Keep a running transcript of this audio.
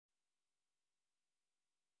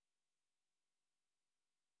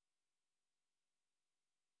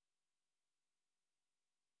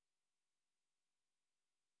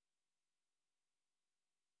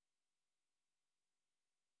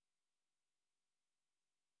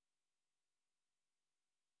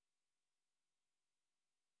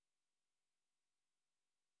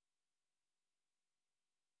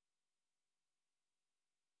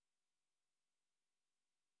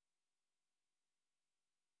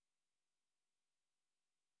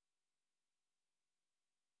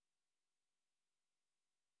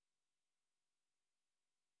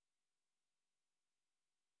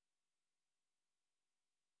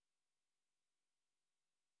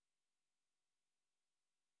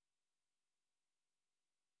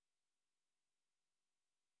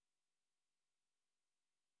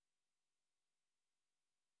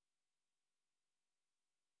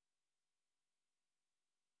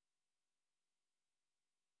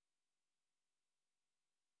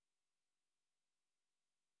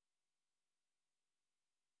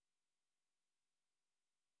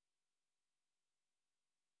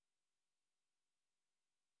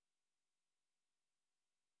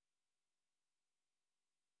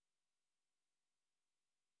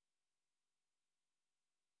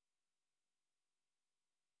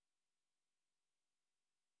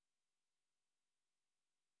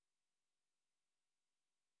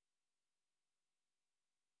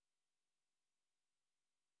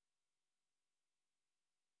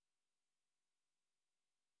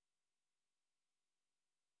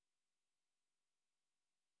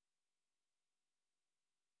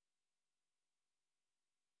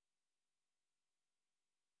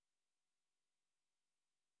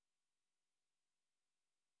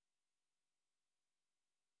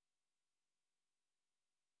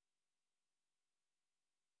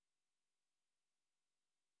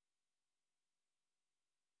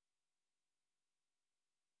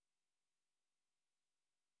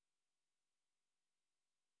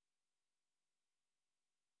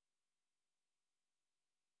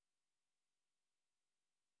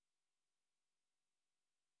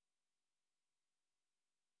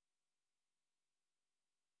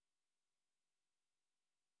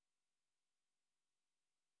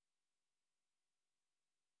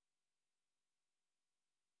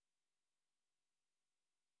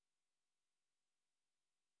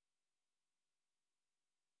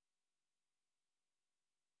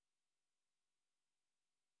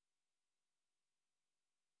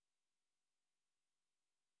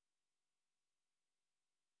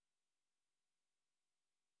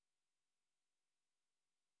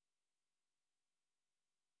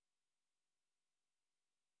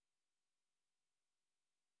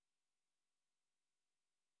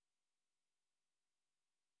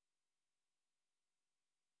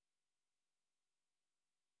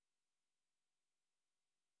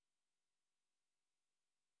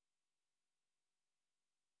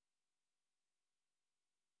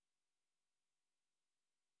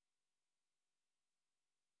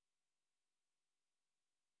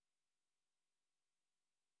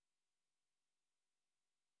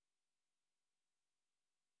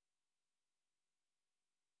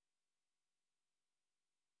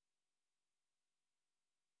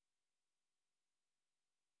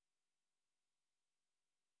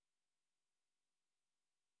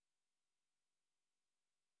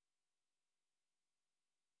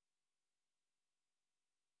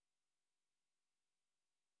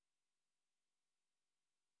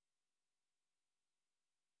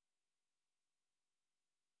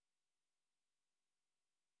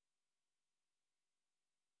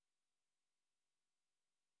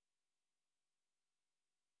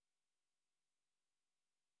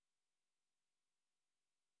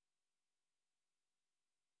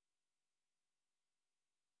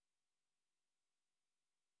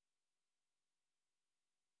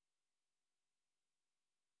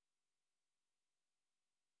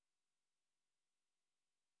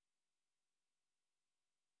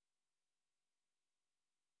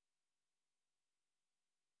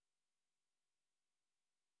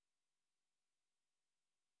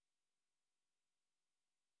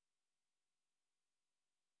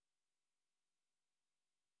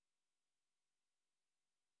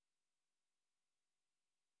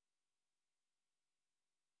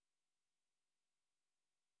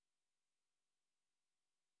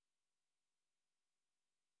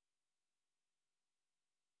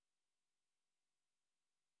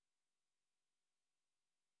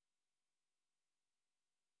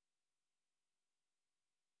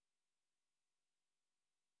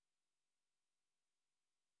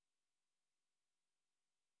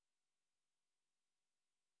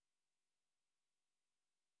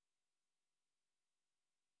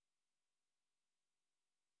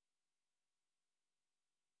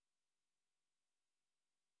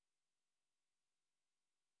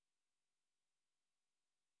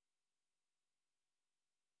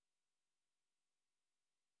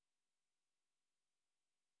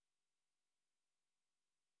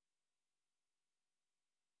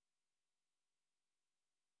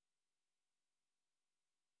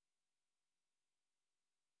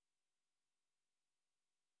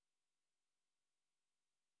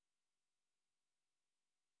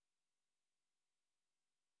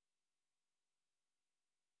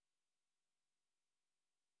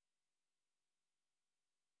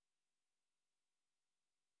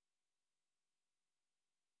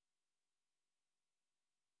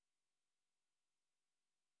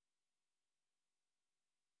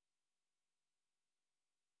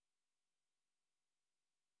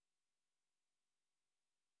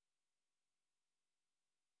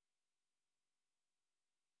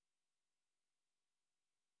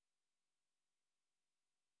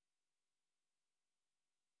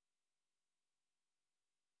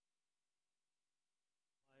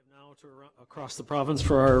now to across the province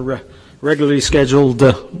for our regularly scheduled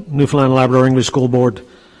Newfoundland and Labrador English School Board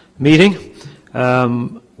meeting.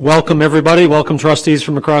 Welcome everybody, welcome trustees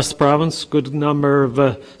from across the province. Good number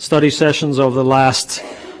of study sessions over the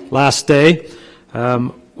last day.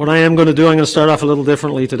 What I am going to do, I'm going to start off a little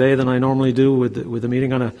differently today than I normally do with the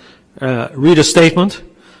meeting. I'm going to read a statement,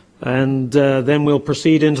 and then we'll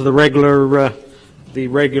proceed into the regular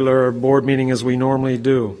board meeting as we normally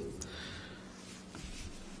do.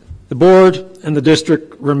 The board and the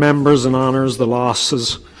district remembers and honours the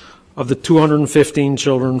losses of the 215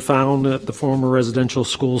 children found at the former residential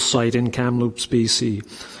school site in Kamloops, BC,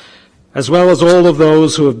 as well as all of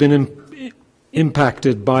those who have been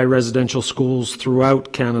impacted by residential schools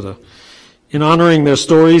throughout Canada. In honouring their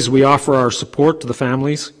stories, we offer our support to the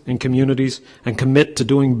families and communities and commit to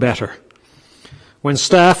doing better. When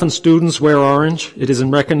staff and students wear orange, it is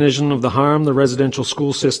in recognition of the harm the residential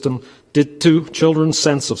school system did to children's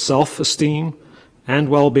sense of self-esteem and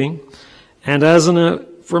well-being, and as an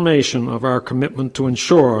affirmation of our commitment to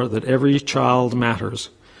ensure that every child matters.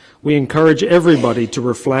 We encourage everybody to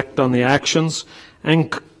reflect on the actions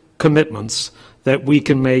and commitments that we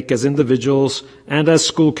can make as individuals and as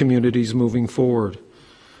school communities moving forward.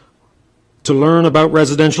 To learn about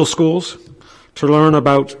residential schools, to learn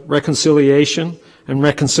about reconciliation and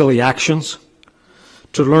reconciliations,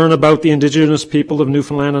 to learn about the Indigenous people of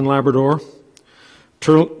Newfoundland and Labrador,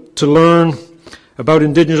 to learn about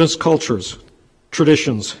Indigenous cultures,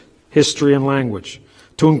 traditions, history and language,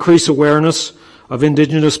 to increase awareness of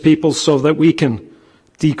Indigenous peoples so that we can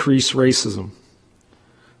decrease racism,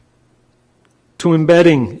 to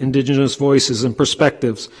embedding Indigenous voices and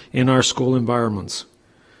perspectives in our school environments.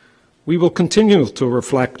 We will continue to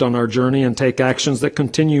reflect on our journey and take actions that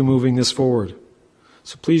continue moving this forward.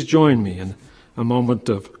 So please join me in a moment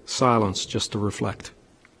of silence just to reflect.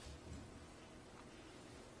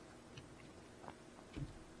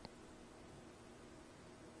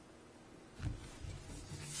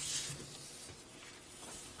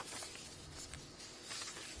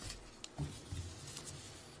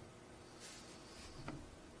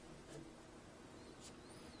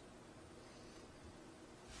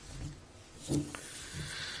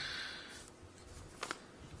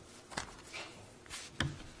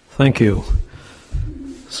 Thank you.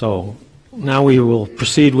 So now we will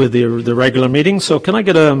proceed with the regular meeting. So can I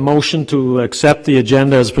get a motion to accept the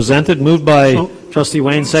agenda as presented? Moved by Trustee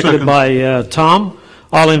Wayne, seconded by Tom.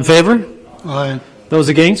 All in favor? Aye. Those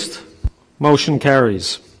against? Motion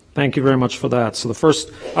carries. Thank you very much for that. So the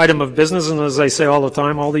first item of business, and as I say all the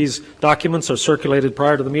time, all these documents are circulated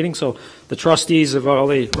prior to the meeting, so the trustees have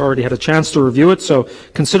already had a chance to review it. So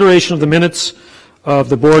consideration of the minutes of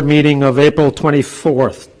the board meeting of April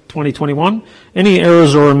 24th, 2021. Any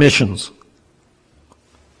errors or omissions?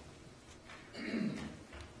 Give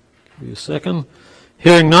you a second.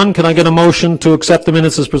 Hearing none, can I get a motion to accept the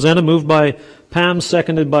minutes as presented? Moved by Pam,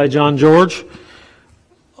 seconded by John George.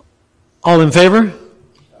 All in favor?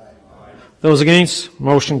 Those against?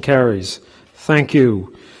 Motion carries. Thank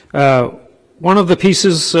you. One of the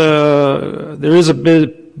pieces, there is a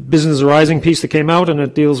business arising piece that came out, and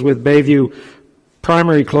it deals with Bayview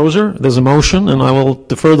primary closure. There's a motion, and I will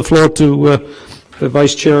defer the floor to the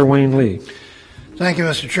Vice Chair, Wayne Lee. Thank you,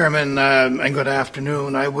 Mr. Chairman, and good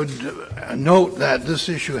afternoon. I would note that this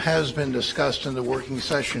issue has been discussed in the working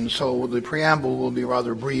session, so the preamble will be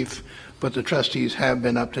rather brief, but the trustees have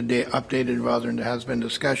been updated rather than there has been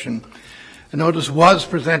discussion. A notice was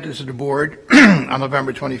presented to the board on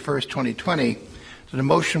November 21st, 2020, that a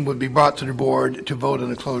motion would be brought to the board to vote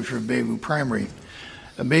on the closure of Bayview Primary.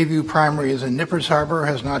 Bayview Primary is in Nippers Harbour,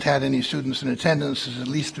 has not had any students in attendance since at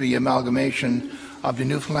least the amalgamation of the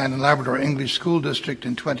Newfoundland and Labrador English School District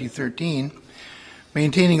in 2013.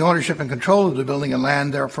 Maintaining ownership and control of the building and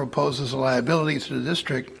land therefore poses a liability to the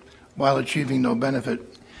district while achieving no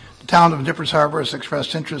benefit. The town of Nippers Harbour has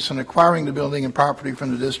expressed interest in acquiring the building and property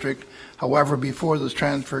from the district. However, before this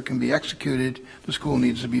transfer can be executed, the school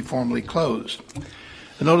needs to be formally closed.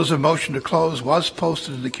 The notice of motion to close was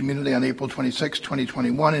posted to the community on April 26,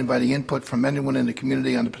 2021, inviting input from anyone in the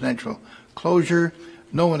community on the potential closure.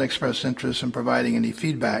 No one expressed interest in providing any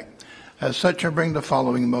feedback. As such, I bring the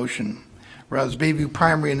following motion. Whereas Bayview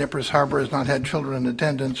Primary in Nippers Harbour has not had children in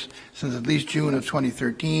attendance since at least June of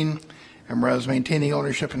 2013, and whereas maintaining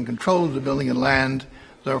ownership and control of the building and land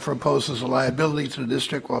therefore poses a liability to the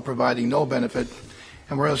district while providing no benefit,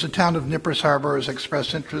 and whereas the town of Nippers Harbour has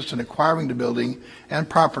expressed interest in acquiring the building and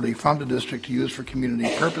property from the district to use for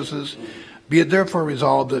community purposes, be it therefore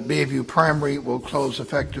resolved that Bayview Primary will close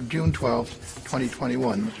effective June 12,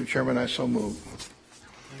 2021. Mr. Chairman, I so move.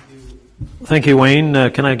 Thank you, Thank you, Wayne.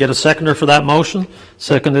 Can I get a seconder for that motion?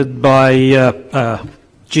 Seconded by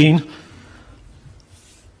Jean.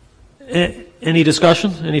 Any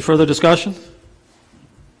discussion? Any further discussion?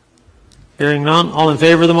 Hearing none. All in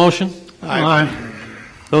favor of the motion? Aye.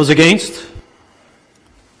 Those against?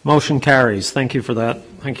 Motion carries. Thank you for that.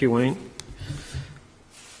 Thank you, Wayne.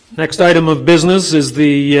 Next item of business is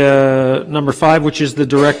the number 5, which is the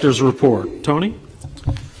director's report. Tony?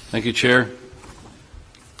 Thank you, Chair.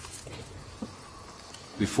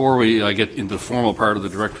 Before I get into the formal part of the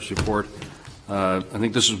director's report, I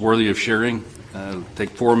think this is worthy of sharing.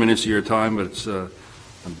 Take 4 minutes of your time, but it's a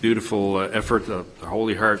beautiful effort. The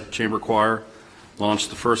Holy Heart Chamber Choir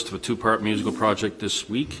launched the first of a 2-part musical project this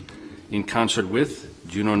week in concert with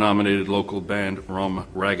Juno-nominated local band Rum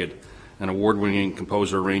Ragged and award-winning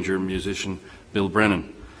composer, arranger, and musician Bill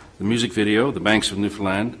Brennan. The music video, The Banks of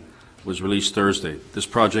Newfoundland, was released Thursday. This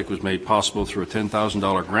project was made possible through a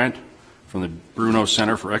 $10,000 grant from the Bruno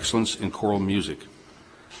Center for Excellence in Choral Music.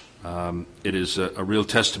 It is a real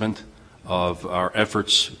testament of our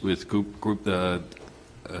efforts with group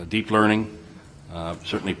deep learning,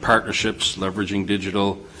 certainly partnerships, leveraging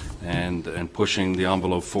digital, and pushing the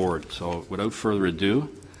envelope forward. So without further ado,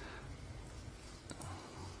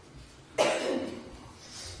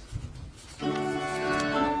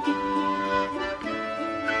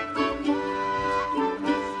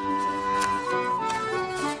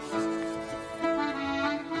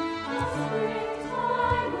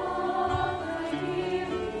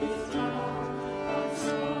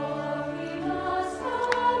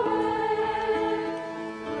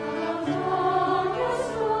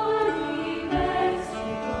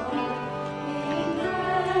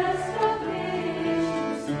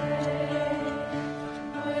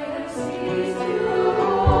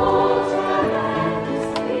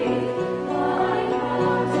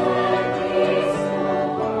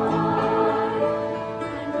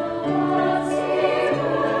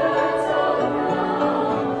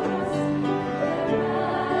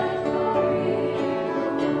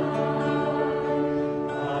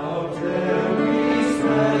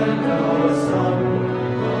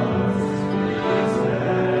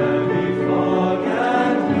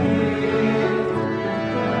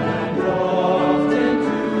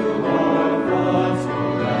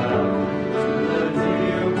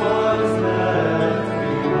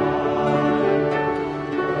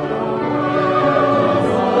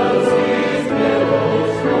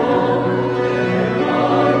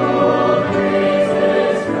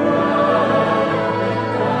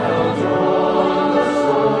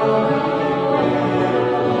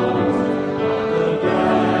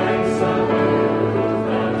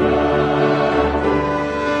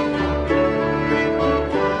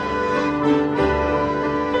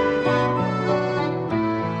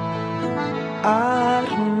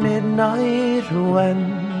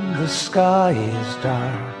 sky is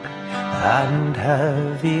dark and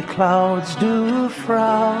heavy clouds do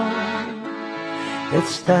frown,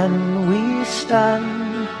 it's then we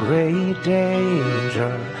stand great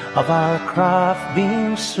danger of our craft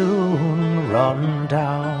being soon run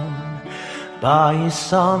down by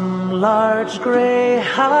some large grey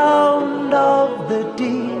hound of the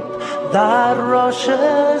deep that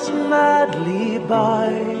rushes madly by.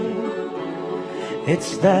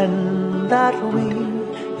 It's then that we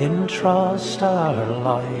entrust our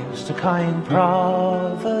lives to kind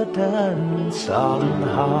providence on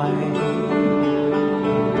high.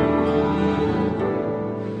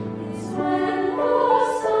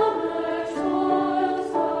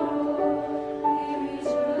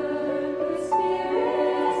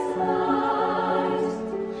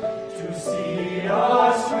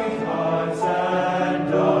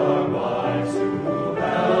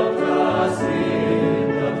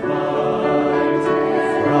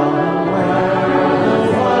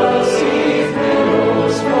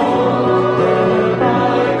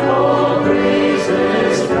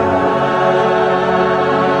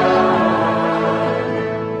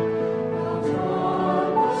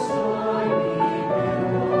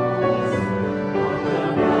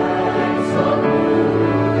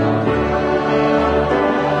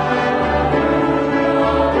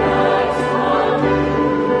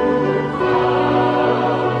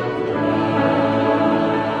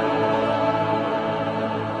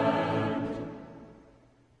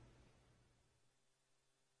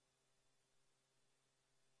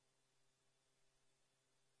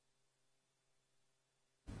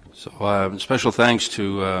 So special thanks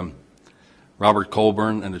to Robert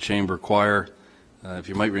Colburn and the Chamber Choir. If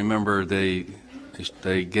you might remember, they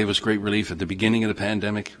gave us great relief at the beginning of the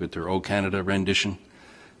pandemic with their O Canada rendition,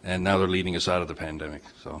 and now they're leading us out of the pandemic.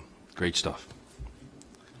 So great stuff.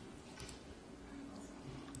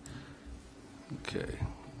 Okay.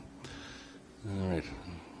 All right.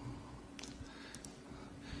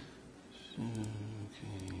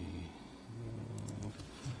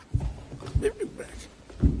 Okay. Back.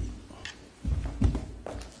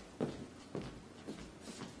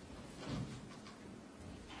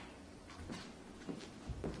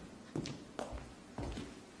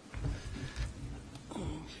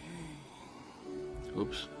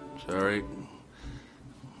 Oops, sorry.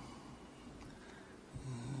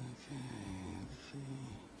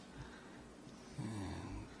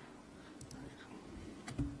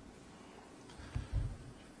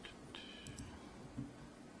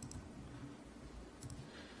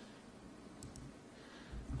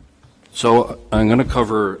 So I'm going to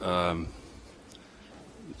cover an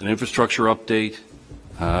infrastructure update,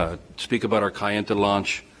 speak about our Kayenta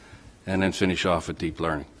launch, and then finish off with deep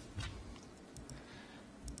learning.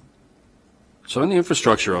 So in the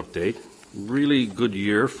infrastructure update, really good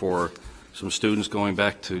year for some students going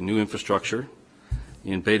back to new infrastructure.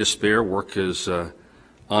 In Beta Spare, work is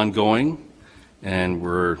ongoing, and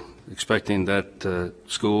we're expecting that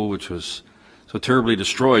school, which was so terribly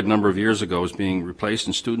destroyed a number of years ago, is being replaced,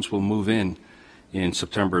 and students will move in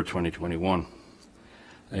September 2021.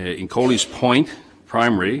 In Coley's Point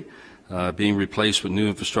Primary, being replaced with new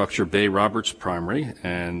infrastructure, Bay Roberts Primary,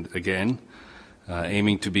 and again,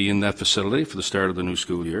 aiming to be in that facility for the start of the new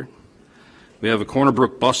school year. We have a Corner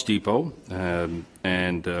Brook Bus Depot,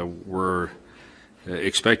 and we're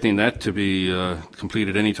expecting that to be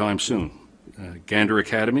completed anytime soon. Gander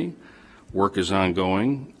Academy, work is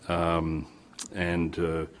ongoing, and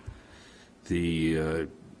the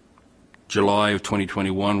July of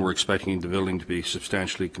 2021, we're expecting the building to be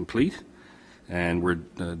substantially complete, and we're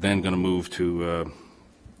then going to move to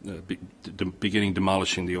beginning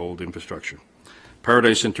demolishing the old infrastructure.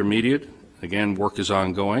 Paradise Intermediate, again, work is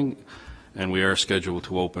ongoing, and we are scheduled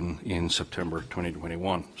to open in September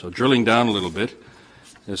 2021. So drilling down a little bit,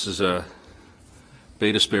 this is a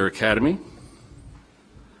Beta Spare Academy,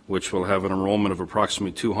 which will have an enrollment of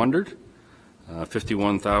approximately 200,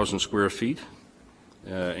 51,000 square feet.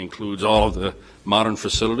 Includes all of the modern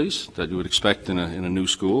facilities that you would expect in a new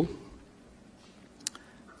school.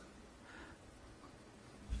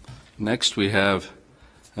 Next we have,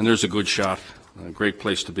 and there's a good shot, a great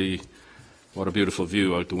place to be. What a beautiful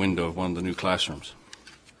view out the window of one of the new classrooms.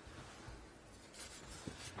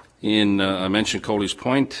 I mentioned Coley's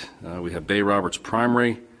Point. We have Bay Roberts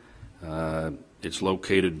Primary. It's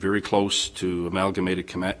located very close to Amalgamated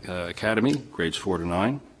Academy, grades 4 to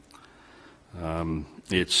 9.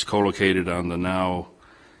 It's co-located on the now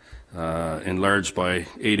enlarged by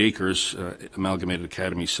 8 acres Amalgamated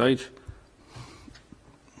Academy site.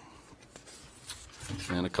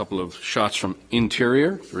 And a couple of shots from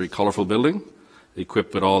interior, very colorful building,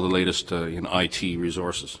 equipped with all the latest in IT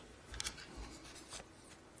resources.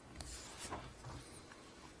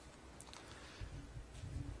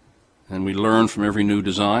 And we learn from every new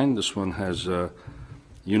design. This one has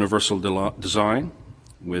universal design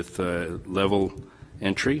with level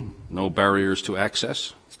entry, no barriers to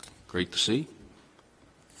access. Great to see.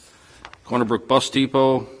 Corner Brook Bus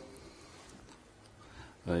Depot.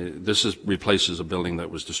 This replaces a building that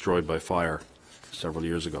was destroyed by fire several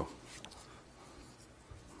years ago.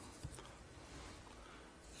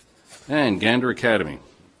 And Gander Academy.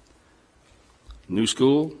 New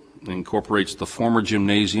school incorporates the former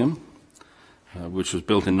gymnasium, which was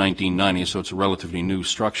built in 1990, so it's a relatively new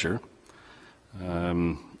structure.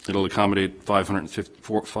 It'll accommodate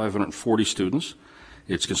 540 students.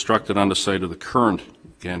 It's constructed on the site of the current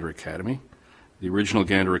Gander Academy. The original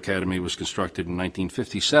Gander Academy was constructed in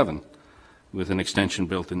 1957 with an extension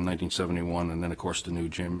built in 1971, and then of course the new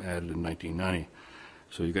gym added in 1990.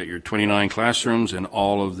 So you've got your 29 classrooms and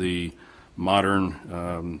all of the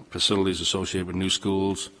modern facilities associated with new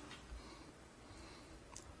schools.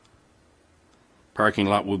 Parking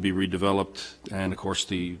lot will be redeveloped, and of course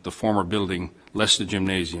the former building, less the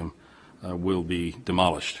gymnasium, will be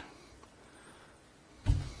demolished.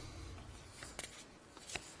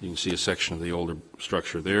 You can see a section of the older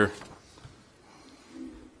structure there.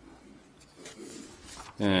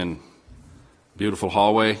 And beautiful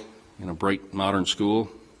hallway in a bright modern school.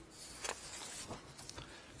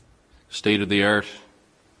 State-of-the-art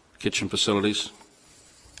kitchen facilities.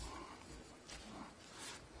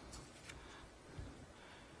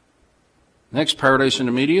 Next, Paradise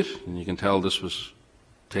Intermediate, and you can tell this was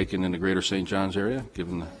taken in the greater St. John's area,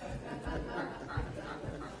 given the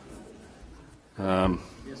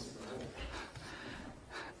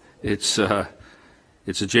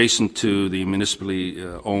It's adjacent to the municipally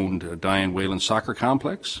owned Diane Whalen Soccer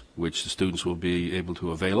Complex, which the students will be able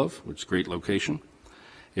to avail of, which is a great location.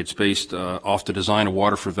 It's based off the design of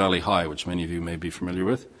Waterford Valley High, which many of you may be familiar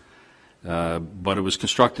with. But it was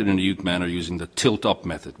constructed in a Uke manner using the tilt-up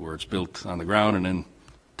method, where it's built on the ground and then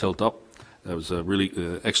tilt up. That was a really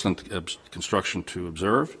excellent construction to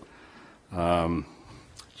observe.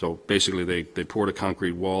 So basically they poured the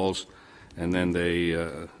concrete walls and then they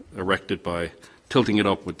erect it by tilting it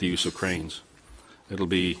up with the use of cranes. It'll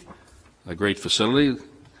be a great facility.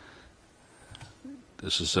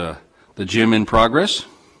 This is the gym in progress.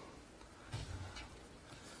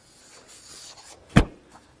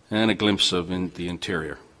 And a glimpse of the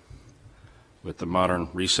interior with the modern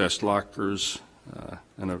recessed lockers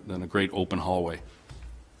and a great open hallway.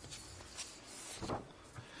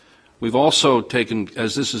 We've also taken,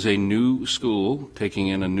 as this is a new school, taking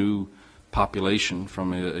in a new population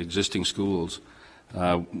from existing schools,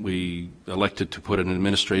 we elected to put an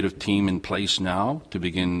administrative team in place now to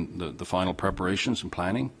begin the final preparations and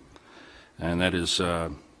planning. And that is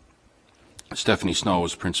Stephanie Snow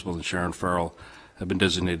as principal and Sharon Farrell have been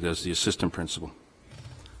designated as the assistant principal.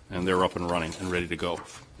 And they're up and running and ready to go.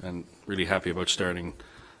 And really happy about starting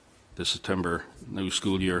this September new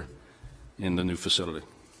school year in the new facility.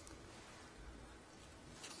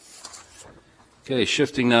 Okay,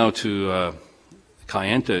 shifting now to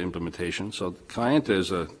Kayenta implementation. So Kayenta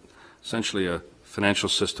is essentially a financial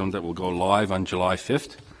system that will go live on July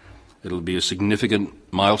 5th. It'll be a significant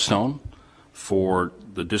milestone for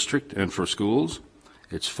the district and for schools.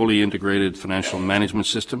 It's fully integrated financial management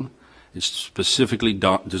system. It's specifically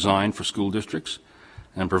designed for school districts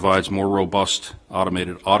and provides more robust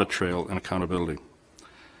automated audit trail and accountability.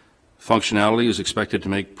 Functionality is expected to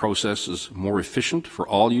make processes more efficient for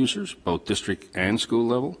all users, both district and school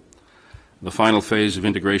level. The final phase of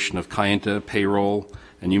integration of Kayenta, payroll,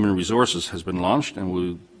 and human resources has been launched and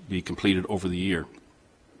will be completed over the year.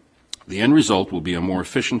 The end result will be a more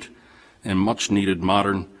efficient and much-needed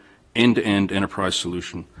modern end-to-end enterprise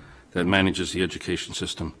solution that manages the education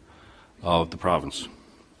system of the province.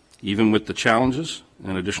 Even with the challenges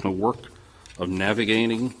and additional work of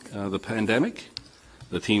navigating the pandemic,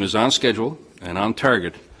 the team is on schedule and on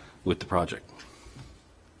target with the project.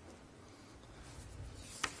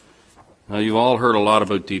 Now, you've all heard a lot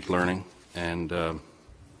about deep learning, and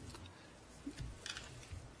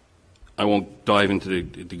I won't dive into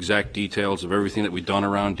the exact details of everything that we've done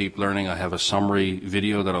around deep learning. I have a summary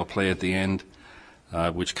video that I'll play at the end,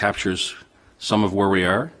 which captures some of where we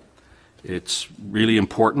are. It's really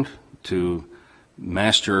important to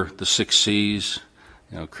master the 6 C's,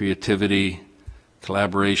 creativity,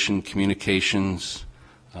 collaboration, communications,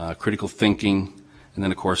 critical thinking, and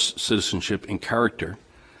then, of course, citizenship and character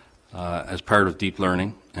as part of deep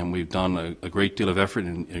learning. And we've done a great deal of effort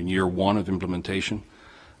in year 1 of implementation.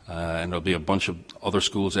 And there'll be a bunch of other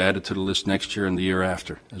schools added to the list next year and the year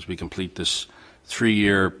after as we complete this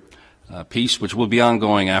 3-year piece, which will be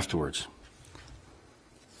ongoing afterwards.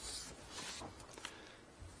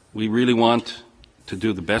 We really want to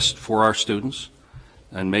do the best for our students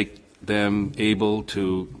and make them able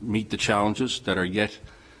to meet the challenges that are yet,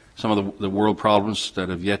 some of the world problems that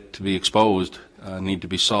have yet to be exposed need to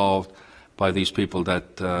be solved by these people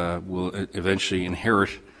that will eventually inherit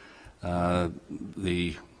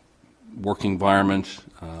the work environment,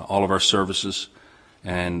 all of our services,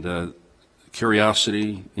 and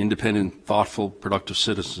curiosity, independent, thoughtful, productive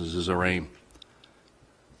citizens is our aim.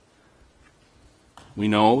 We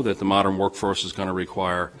know that the modern workforce is going to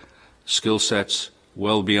require skill sets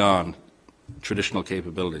well beyond traditional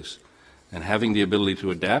capabilities, and having the ability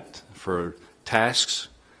to adapt for tasks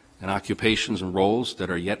and occupations and roles that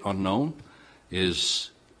are yet unknown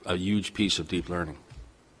is a huge piece of deep learning.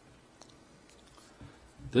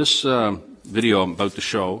 This video I'm about to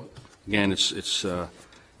show, again, it's not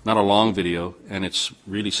a long video, and it's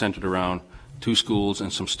really centered around 2 schools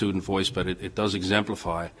and some student voice, but it does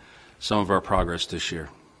exemplify some of our progress this year.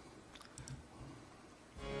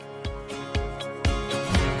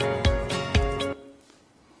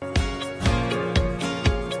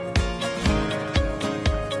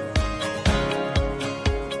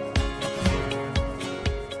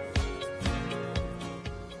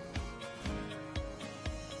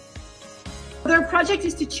 Their project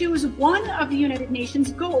is to choose one of the United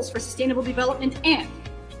Nations goals for sustainable development and,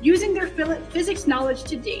 using their physics knowledge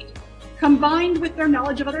to date, combined with their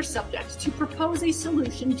knowledge of other subjects, to propose a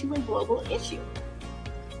solution to a global issue.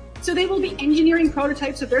 So they will be engineering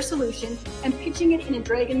prototypes of their solution and pitching it in a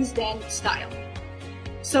Dragon's Den style.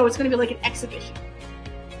 So it's going to be like an exhibition.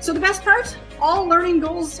 So the best part, all learning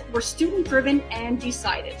goals were student-driven and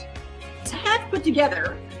decided. I have put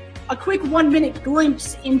together a quick 1-minute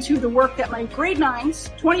glimpse into the work that my grade 9s,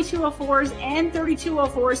 2204s, and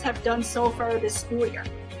 3204s have done so far this school year.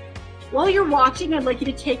 While you're watching, I'd like you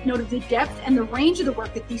to take note of the depth and the range of the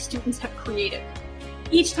work that these students have created.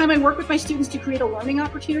 Each time I work with my students to create a learning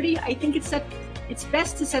opportunity, I think it's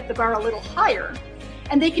best to set the bar a little higher,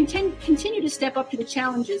 and they can continue to step up to the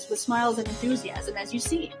challenges with smiles and enthusiasm, as you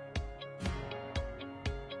see.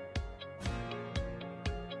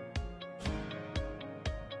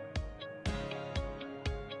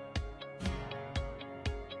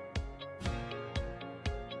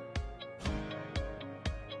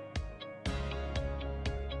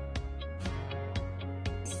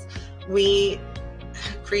 We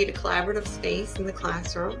create a collaborative space in the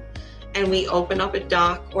classroom, and we open up a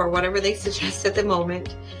doc or whatever they suggest at the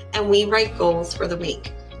moment, and we write goals for the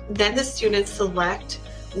week. Then the students select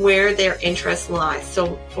where their interest lies.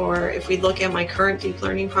 So if we look at my current deep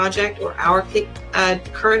learning project, or our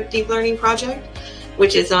current deep learning project,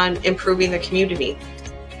 which is on improving the community.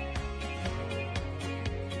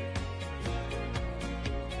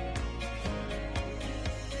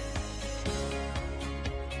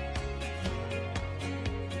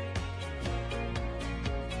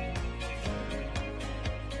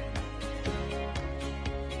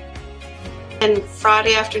 And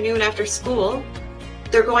Friday afternoon after school,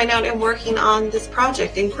 they're going out and working on this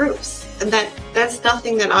project in groups. And that's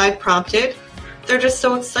nothing that I've prompted. They're just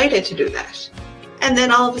so excited to do that. And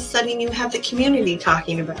then all of a sudden you have the community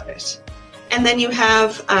talking about it. And then you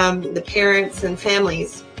have the parents and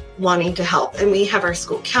families wanting to help. And we have our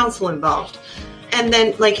school council involved. And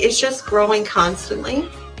then it's just growing constantly.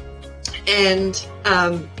 And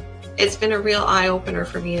it's been a real eye-opener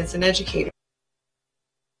for me as an educator.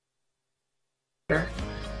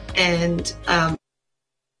 And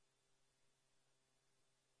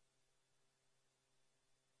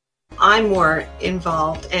I'm more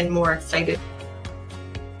involved and more excited.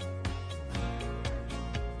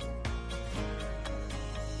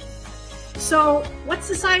 So what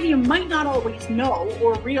society might not always know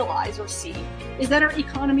or realize or see is that our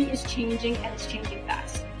economy is changing, and it's changing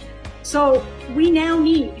fast. So we now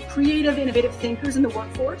need creative, innovative thinkers in the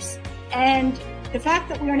workforce, and the fact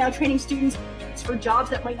that we are now training students for jobs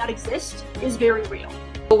that might not exist is very real.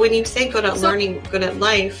 When you say good at learning, good at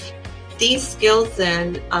life, these skills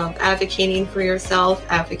then of advocating for yourself,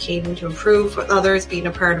 advocating to improve with others, being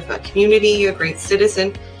a part of a community, a great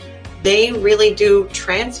citizen, they really do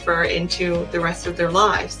transfer into the rest of their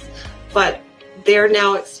lives. But they're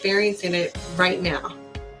now experiencing it right now.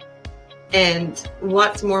 And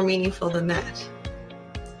what's more meaningful than that?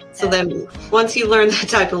 So then once you learn that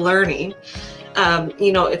type of learning,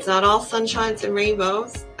 it's not all sunshines and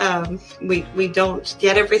rainbows. We don't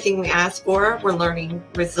get everything we ask for. We're learning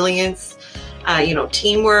resilience,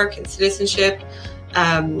 teamwork and citizenship.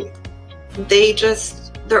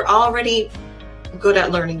 They're already good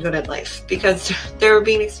at learning, good at life, because they're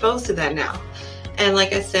being exposed to that now. And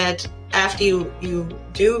like I said, after you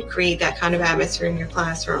do create that kind of atmosphere in your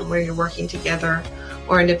classroom where you're working together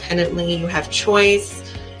or independently, you have choice,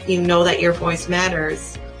 you know that your voice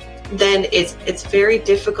matters, then it's very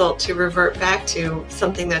difficult to revert back to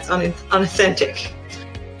something that's unauthentic.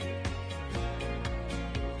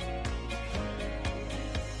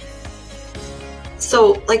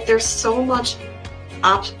 So there's so much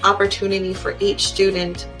opportunity for each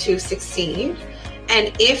student to succeed.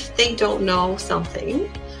 And if they don't know something,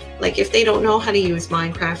 if they don't know how to use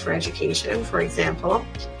Minecraft for education, for example,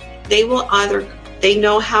 they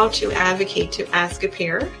know how to advocate to ask a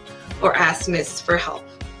peer or ask Miss for help.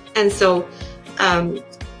 And so, and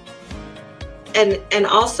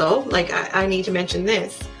also, I need to mention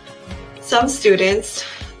this, some students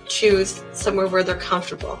choose somewhere where they're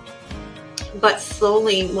comfortable, but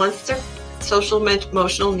slowly, once their social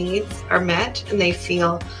emotional needs are met and they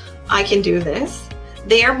feel, I can do this,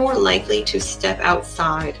 they are more likely to step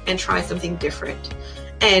outside and try something different.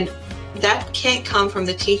 And that can't come from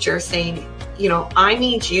the teacher saying, I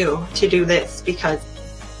need you to do this because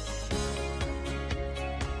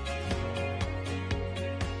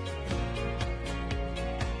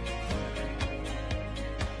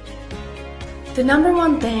the number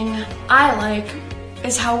one thing I like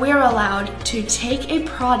is how we're allowed to take a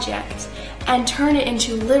project and turn it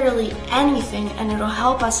into literally anything, and it'll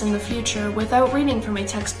help us in the future without reading from a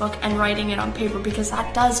textbook and writing it on paper, because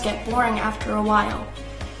that does get boring after a while.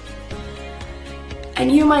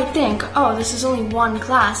 And you might think, oh, this is only one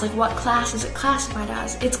class, what class is it classified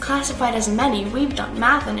as? It's classified as many. We've done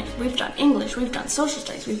math in it, we've done English, we've done social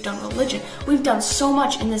studies, we've done religion, we've done so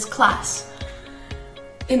much in this class,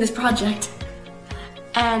 in this project.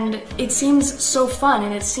 And it seems so fun,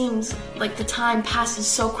 and it seems like the time passes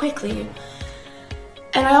so quickly.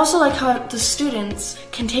 And I also like how the students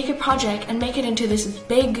can take a project and make it into this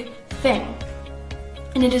big thing.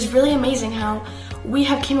 And it is really amazing how we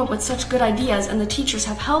have came up with such good ideas and the teachers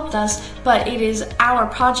have helped us, but it is our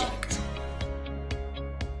project.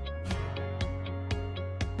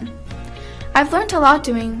 I've learned a lot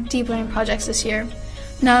doing deep learning projects this year.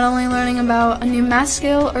 Not only learning about a new math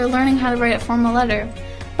skill or learning how to write a formal letter,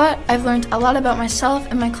 but I've learned a lot about myself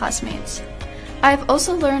and my classmates. I've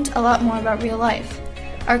also learned a lot more about real life.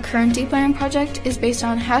 Our current deep learning project is based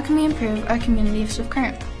on how can we improve our community of Swift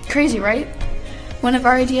Current. Crazy, right? One of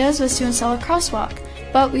our ideas was to install a crosswalk,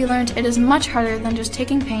 but we learned it is much harder than just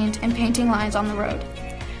taking paint and painting lines on the road.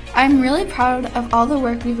 I'm really proud of all the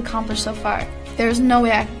work we've accomplished so far. There is no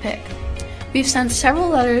way I could pick. We've sent several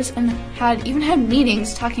letters and even had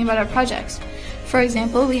meetings talking about our projects. For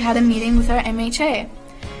example, we had a meeting with our MHA.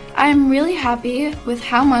 I am really happy with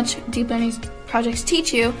how much deep learning projects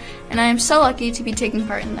teach you, and I am so lucky to be taking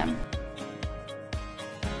part in them.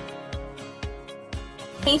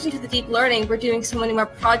 Changing to the deep learning, we're doing so many more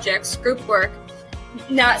projects, group work,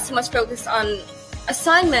 not so much focused on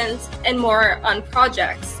assignments and more on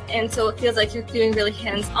projects. And so it feels like you're doing really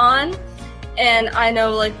hands-on. And I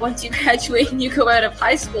know, like, once you graduate and you go out of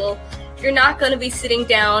high school, you're not going to be sitting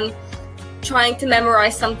down trying to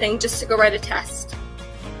memorize something just to go write a test.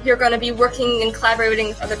 You're going to be working and collaborating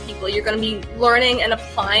with other people. You're going to be learning and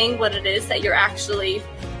applying what it is that you're actually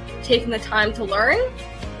taking the time to learn.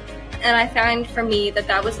 And I find for me that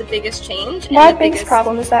that was the biggest change. My biggest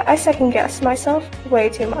problem is that I second-guess myself way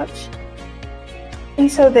too much.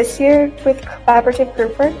 And so this year, with collaborative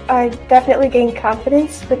group work, I definitely gained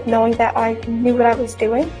confidence with knowing that I knew what I was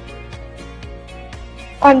doing.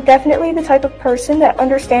 I'm definitely the type of person that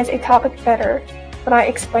understands a topic better when I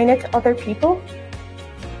explain it to other people.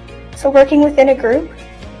 So working within a group,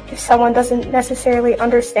 if someone doesn't necessarily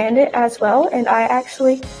understand it as well, and I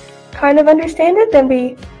actually kind of understand it, then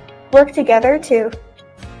we work together to,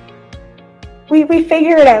 we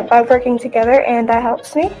figure it out by working together, and that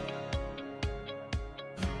helps me.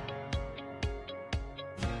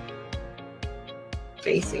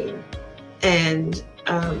 Facing and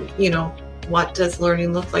what does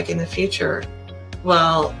learning look like in the future?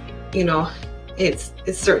 Well, it's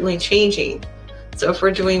certainly changing. So if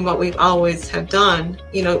we're doing what we've always have done,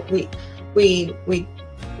 we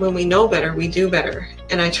when we know better, we do better.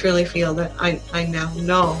 And I truly feel that I now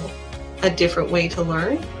know a different way to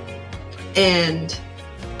learn, and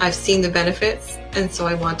I've seen the benefits, and so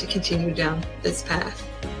I want to continue down this path.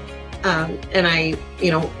 And I,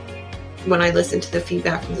 when I listen to the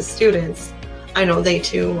feedback from the students, I know they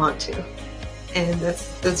too want to. And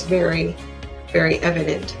that's very, very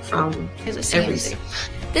evident from everything.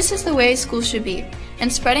 This is the way school should be,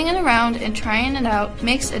 and spreading it around and trying it out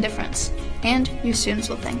makes a difference, and your students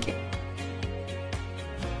will thank you.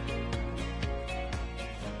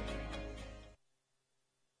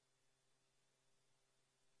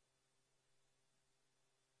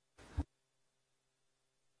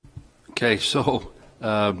 Okay, so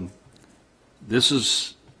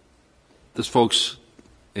this, folks,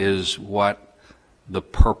 is what the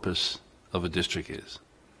purpose of a district is.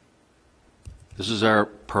 This is our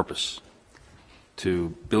purpose,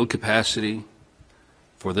 to build capacity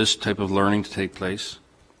for this type of learning to take place,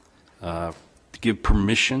 to give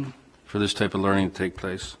permission for this type of learning to take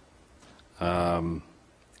place.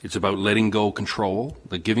 It's about letting go control,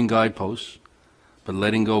 like giving guideposts, but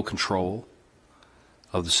letting go control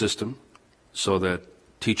of the system so that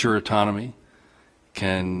teacher autonomy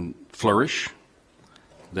can flourish,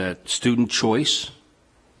 that student choice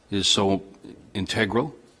is so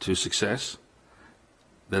integral to success,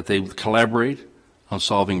 that they collaborate on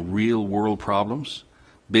solving real world problems,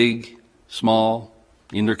 big, small,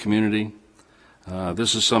 in their community.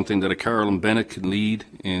 This is something that a Carolyn Bennett can lead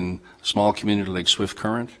in a small community like Swift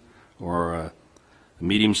Current, or a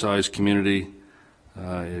medium-sized community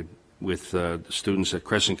with students at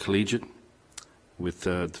Crescent Collegiate, with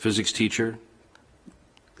the physics teacher,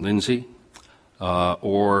 Lindsay,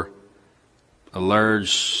 or a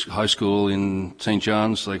large high school in St.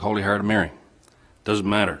 John's like Holy Heart of Mary. Doesn't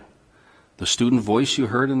matter. The student voice you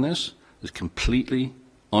heard in this is completely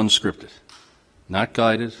unscripted, not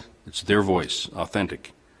guided. It's their voice,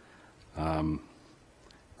 authentic. The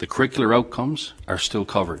curricular outcomes are still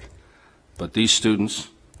covered, but these students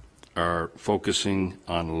are focusing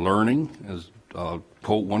on learning, as I'll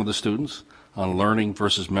quote one of the students, on learning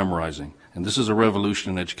versus memorizing. And this is a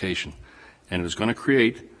revolution in education. And it's going to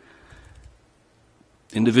create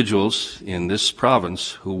individuals in this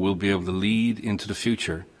province who will be able to lead into the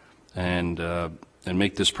future and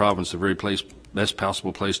make this province the very best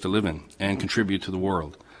possible place to live in and contribute to the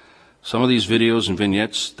world. Some of these videos and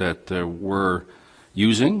vignettes that were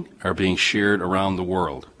using are being shared around the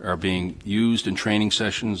world, are being used in training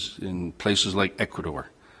sessions in places like Ecuador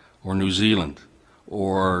or New Zealand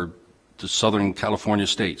or the Southern California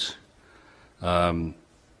states.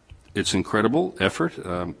 It's incredible effort.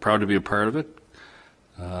 I'm proud to be a part of it.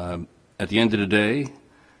 At the end of the day,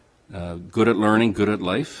 good at learning, good at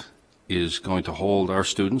life is going to hold our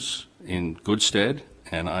students in good stead,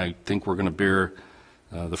 and I think we're going to bear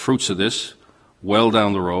the fruits of this well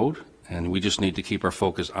down the road, and we just need to keep our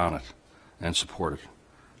focus on it and support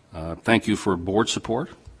it. Thank you for board support.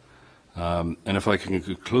 And if I can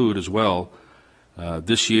conclude as well,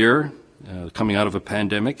 this year, coming out of a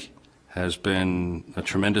pandemic, has been a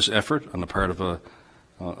tremendous effort on the part of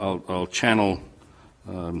I'll channel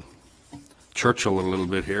Churchill a little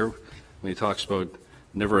bit here when he talks about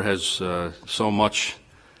never has so much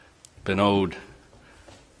been owed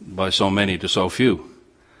by so many to so few.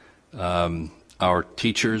 Our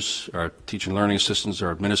teachers, our teacher and learning assistants,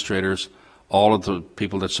 our administrators, all of the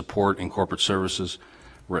people that support in corporate services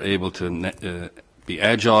were able to be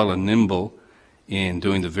agile and nimble in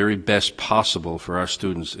doing the very best possible for our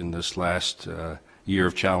students in this last year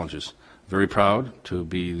of challenges. Very proud to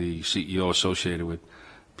be the CEO associated with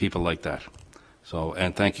people like that. So,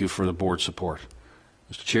 and thank you for the board support.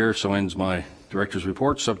 Mr. Chair, so ends my director's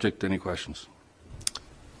report, subject to any questions.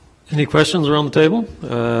 Any questions around the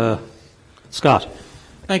table? Scott.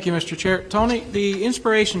 Thank you, Mr. Chair. Tony, the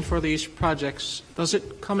inspiration for these projects, does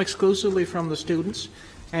it come exclusively from the students?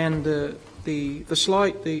 And the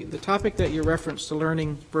slide, the topic that you referenced, the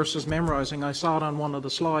learning versus memorizing, I saw it on one of the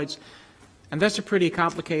slides, and that's a pretty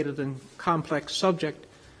complicated and complex subject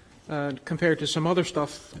compared to some other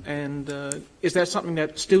stuff. And is that something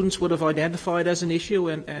that students would have identified as an issue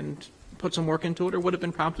and put some work into it, or would have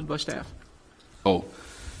been prompted by staff? Oh,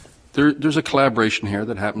 there's a collaboration here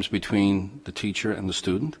that happens between the teacher and the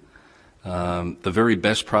student. The very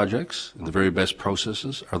best projects and the very best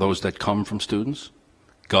processes are those that come from students,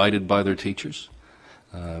 guided by their teachers.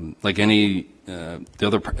 Like any, the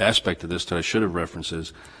other aspect of this that I should have referenced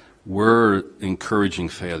is we're encouraging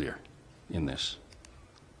failure in this.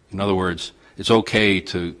 In other words, it's okay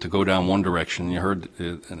to go down one direction. You heard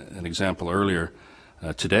an example earlier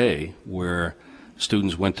today where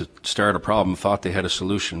students went to start a problem, thought they had a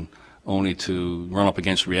solution, only to run up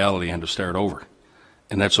against reality and to start over.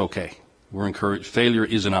 And that's okay. We're encouraged. Failure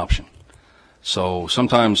is an option. So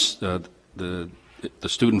sometimes the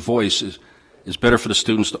student voice is better for the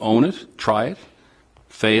students to own it, try it,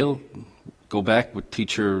 fail, go back with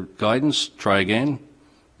teacher guidance, try again,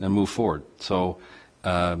 and move forward. So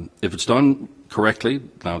if it's done correctly,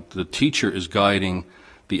 now the teacher is guiding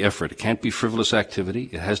the effort. It can't be frivolous activity.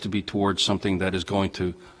 It has to be towards something that is going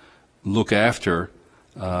to look after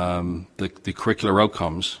the curricular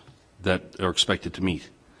outcomes that are expected to meet.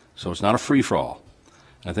 So it's not a free-for-all.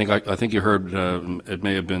 I think you heard it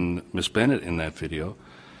may have been Ms. Bennett in that video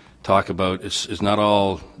talk about it's not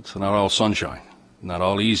all sunshine, not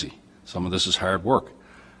all easy. Some of this is hard work,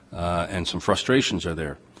 and some frustrations are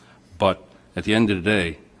there. But at the end of the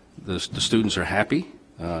day, the students are happy.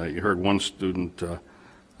 You heard one student,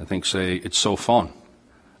 I think, say it's so fun,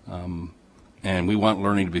 and we want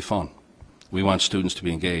learning to be fun. We want students to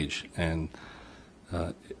be engaged, and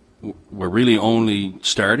we're really only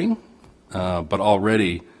starting. But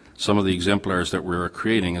already some of the exemplars that we're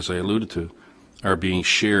creating, as I alluded to, are being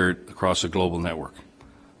shared across a global network.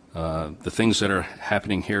 The things that are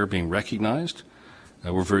happening here are being recognized.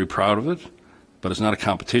 We're very proud of it, but it's not a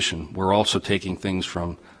competition. We're also taking things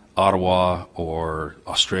from Ottawa or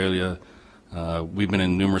Australia. We've been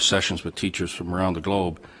in numerous sessions with teachers from around the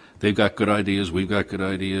globe. They've got good ideas. We've got good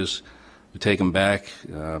ideas. We take them back.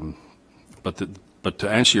 But to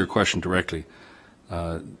answer your question directly,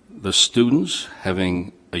 the students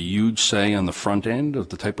having a huge say on the front end of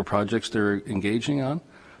the type of projects they're engaging on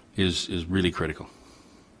is really critical.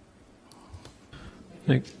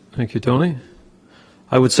 Thank you, Tony.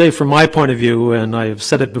 I would say from my point of view, and I have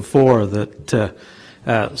said it before, that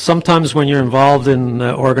sometimes when you're involved in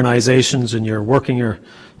organizations and you're working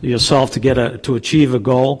yourself to achieve a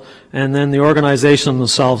goal, and then the organization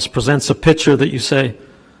themselves presents a picture that you say,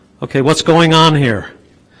 okay, what's going on here?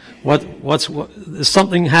 Is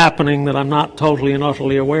something happening that I'm not totally and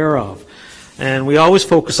utterly aware of? And we always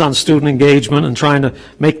focus on student engagement and trying to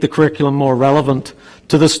make the curriculum more relevant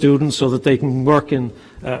to the students so that they can work in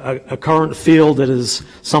a current field that is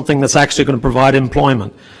something that's actually going to provide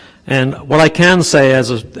employment. And what I can say as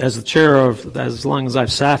the chair of, as long as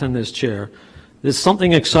I've sat in this chair, there's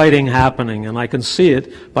something exciting happening, and I can see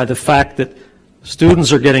it by the fact that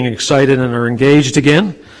students are getting excited and are engaged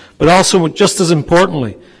again, but also, just as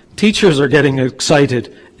importantly, teachers are getting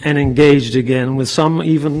excited and engaged again, with some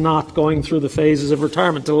even not going through the phases of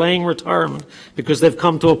retirement, delaying retirement, because they've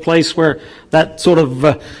come to a place where that sort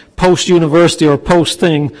of post-university or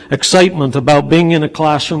post-thing excitement about being in a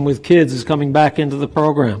classroom with kids is coming back into the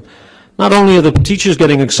program. Not only are the teachers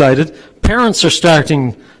getting excited, parents are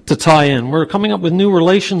starting to tie in. We're coming up with new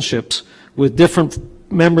relationships with different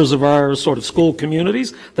members of our sort of school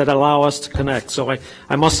communities that allow us to connect. So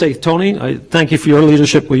I must say, Tony, I thank you for your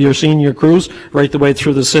leadership with your senior crews right the way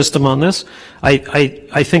through the system on this.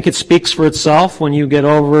 I think it speaks for itself when you get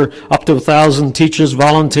over up to 1,000 teachers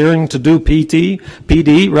volunteering to do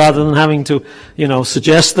PD, rather than having to,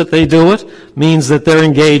 suggest that they do it, means that they're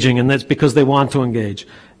engaging, and that's because they want to engage.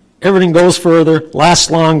 Everything goes further,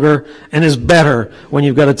 lasts longer, and is better when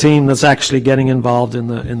you've got a team that's actually getting involved in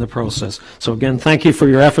the process. So again, thank you for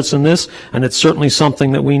your efforts in this, and it's certainly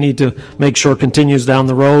something that we need to make sure continues down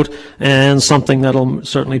the road, and something that'll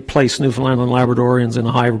certainly place Newfoundland and Labradorians in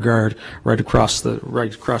a high regard right across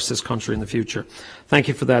this country in the future. Thank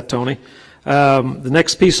you for that, Tony. The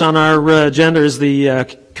next piece on our agenda is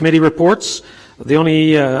the committee reports. The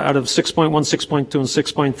only, out of 6.1, 6.2, and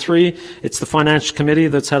 6.3, it's the Financial Committee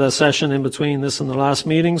that's had a session in between this and the last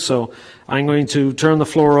meeting. So I'm going to turn the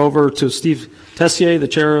floor over to Steve Tessier, the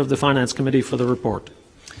Chair of the Finance Committee, for the report.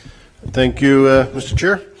 Thank you, Mr.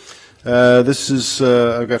 Chair. This is,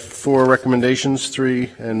 I've got 4 recommendations,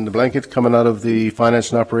 3 in the blanket, coming out of the Finance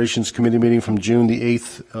and Operations Committee meeting from June the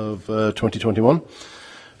 8th of 2021.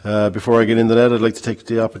 Before I get into that, I'd like to take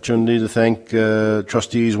the opportunity to thank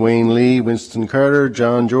trustees Wayne Lee, Winston Carter,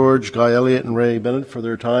 John George, Guy Elliott, and Ray Bennett for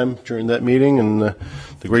their time during that meeting, and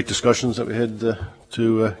the great discussions that we had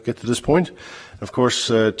to get to this point. Of course,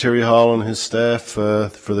 Terry Hall and his staff for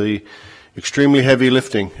the extremely heavy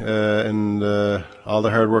lifting and all the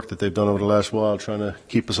hard work that they've done over the last while, trying to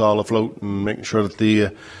keep us all afloat and making sure that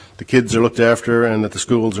the kids are looked after and that the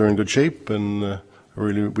schools are in good shape. And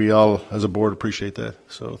really, we all, as a board, appreciate that.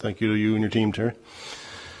 So thank you to you and your team, Terry.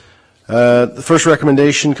 The first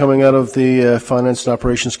recommendation coming out of the Finance and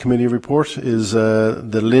Operations Committee report is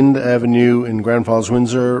the Lind Avenue in Grand Falls,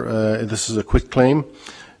 Windsor. This is a quick claim.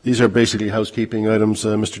 These are basically housekeeping items,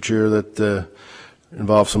 Mr. Chair, that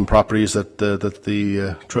involve some properties that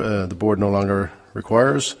the board no longer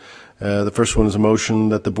requires. The first one is a motion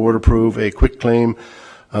that the board approve a quick claim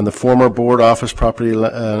on the former board office property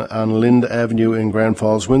on Lind Avenue in Grand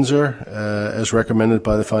Falls, Windsor, as recommended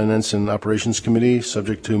by the Finance and Operations Committee,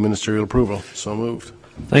 subject to ministerial approval. So moved.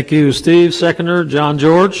 Thank you, Steve. Seconder, John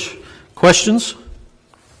George. Questions?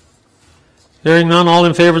 Hearing none, all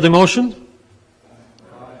in favor of the motion?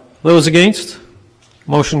 Those against?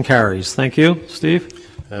 Motion carries. Thank you, Steve.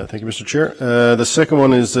 Thank you, Mr. Chair. The second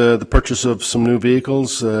one is the purchase of some new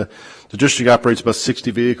vehicles. The district operates about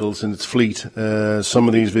 60 vehicles in its fleet. Some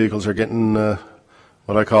of these vehicles are getting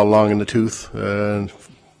what I call long in the tooth,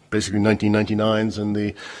 basically 1999s, and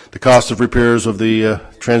the cost of repairs of the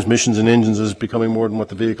transmissions and engines is becoming more than what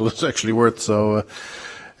the vehicle is actually worth. So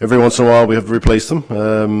every once in a while we have to replace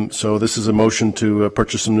them. So this is a motion to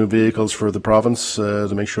purchase some new vehicles for the province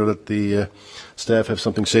to make sure that the staff have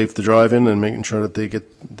something safe to drive in, and making sure that they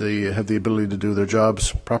have the ability to do their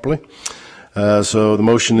jobs properly. So the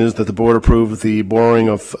motion is that the board approve the borrowing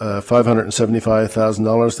of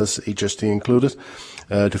 $575,000, that's HST included,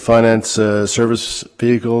 to finance service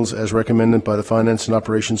vehicles as recommended by the Finance and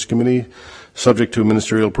Operations Committee, subject to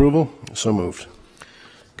ministerial approval. So moved.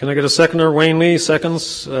 Can I get a seconder? Wayne Lee,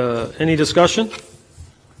 seconds. Any discussion?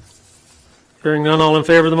 Hearing none, all in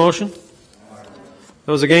favor of the motion?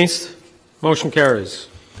 Those against? Motion carries.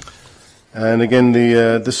 And again,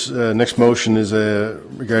 this next motion is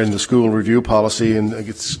regarding the school review policy, and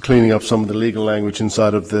it's cleaning up some of the legal language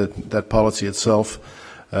inside of that policy itself.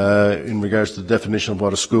 In regards to the definition of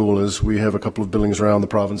what a school is, we have a couple of buildings around the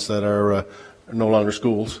province that are no longer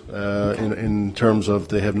schools in terms of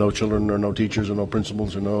they have no children or no teachers or no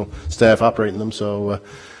principals or no staff operating them. So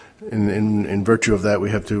in virtue of that, we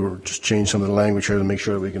have to just change some of the language here to make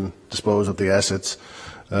sure that we can dispose of the assets.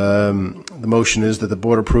 The motion is that the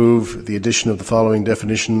board approve the addition of the following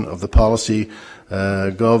definition of the policy,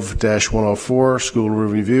 Gov-104, School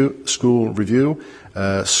Review,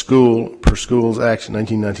 School per Schools Act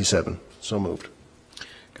 1997. So moved.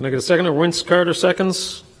 Can I get a seconder? Winston Carter,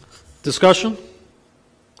 seconds. Discussion?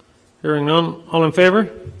 Hearing none. All in favor?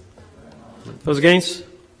 Those against?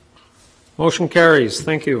 Motion carries.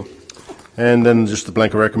 Thank you. And then just a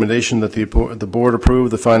blanket recommendation that the board approve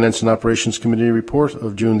the Finance and Operations Committee report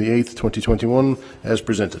of June the 8th, 2021, as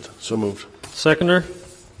presented. So moved. Seconder?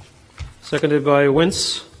 Seconded by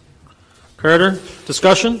Wince. Carter?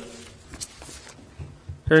 Discussion?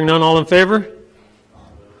 Hearing none. All in favor?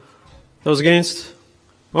 Those against?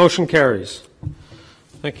 Motion carries.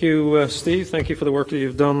 Thank you, Steve. Thank you for the work that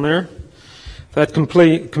you've done there. That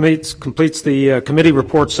completes the committee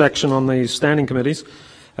report section on the standing committees.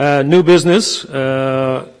 New business.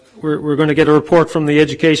 We're going to get a report from the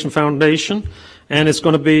Education Foundation, and it's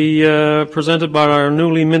going to be presented by our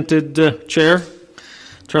newly minted chair,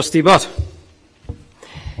 Trustee Butt.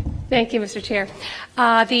 Thank you, Mr. Chair.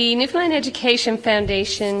 The Newfoundland Education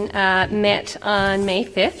Foundation met on May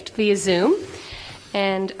 5th via Zoom,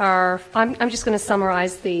 and I'm just going to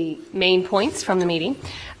summarize the main points from the meeting.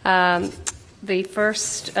 The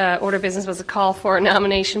first order of business was a call for a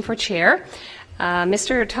nomination for chair.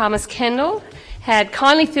 Mr. Thomas Kendall had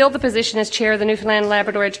kindly filled the position as chair of the Newfoundland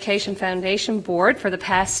Labrador Education Foundation Board for the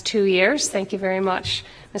past 2 years. Thank you very much,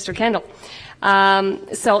 Mr. Kendall.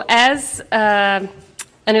 So as an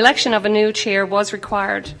election of a new chair was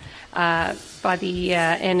required by the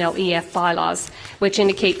NLEF bylaws, which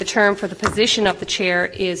indicate the term for the position of the chair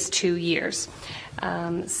is 2 years.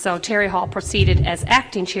 So Terry Hall proceeded as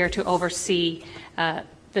acting chair to oversee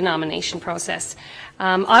the nomination process.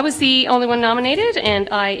 I was the only one nominated, and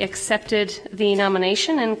I accepted the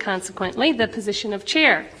nomination and consequently the position of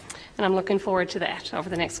chair. And I'm looking forward to that over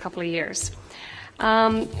the next couple of years.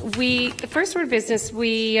 The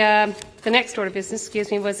next order of business,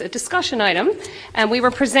 was a discussion item, and we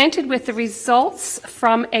were presented with the results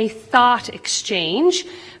from a thought exchange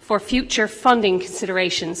for future funding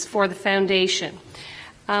considerations for the foundation.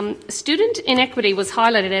 Student inequity was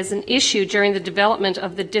highlighted as an issue during the development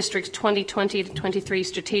of the district's 2020-23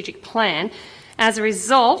 strategic plan. As a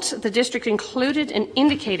result, the district included an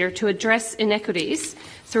indicator to address inequities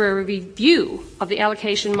through a review of the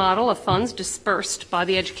allocation model of funds dispersed by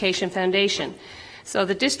the Education Foundation. So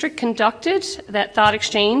the district conducted that thought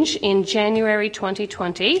exchange in January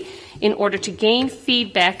 2020 in order to gain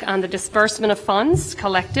feedback on the disbursement of funds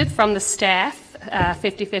collected from the staff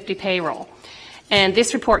 50/50 payroll. And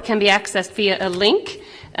this report can be accessed via a link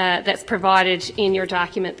that's provided in your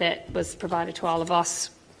document that was provided to all of us.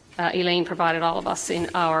 Elaine provided all of us in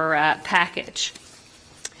our package.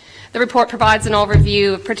 The report provides an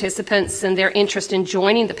overview of participants and their interest in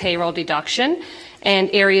joining the payroll deduction and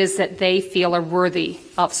areas that they feel are worthy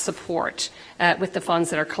of support with the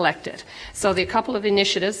funds that are collected. So the couple of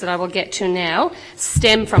initiatives that I will get to now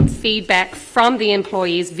stem from feedback from the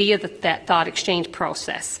employees via that thought exchange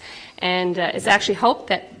process. And it's actually hoped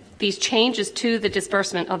that these changes to the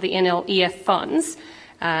disbursement of the NLEF funds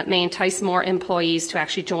may entice more employees to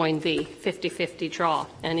actually join the 50/50 draw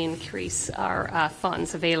and increase our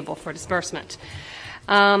funds available for disbursement.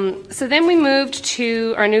 So then we moved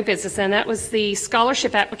to our new business, and that was the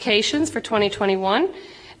scholarship applications for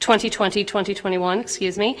 2020-2021,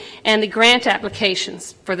 excuse me, and the grant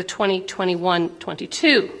applications for the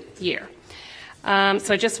 2021-22 year.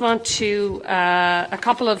 So I just want to, a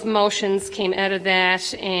couple of motions came out of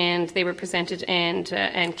that, and they were presented and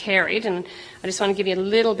carried, and I just want to give you a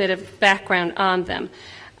little bit of background on them.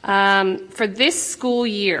 For this school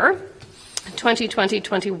year,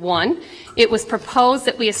 2020-21, it was proposed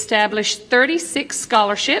that we establish 36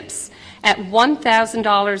 scholarships at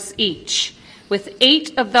 $1,000 each, with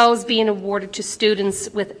 8 of those being awarded to students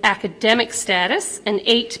with academic status and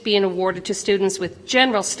 8 being awarded to students with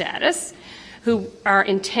general status who are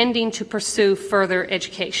intending to pursue further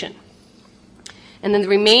education. And then the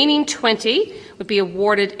remaining 20 would be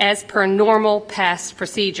awarded as per normal past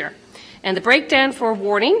procedure. And the breakdown for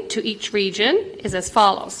awarding to each region is as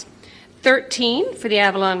follows: 13 for the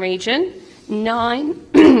Avalon region, 9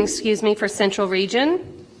 excuse me, for Central region,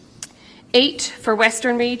 8 for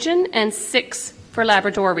Western region, and 6 for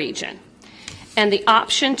Labrador region. And the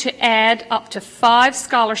option to add up to 5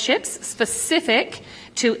 scholarships specific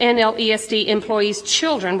to NLESD employees'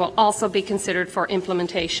 children will also be considered for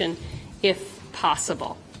implementation if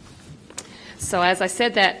possible. So as I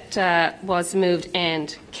said, that was moved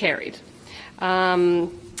and carried.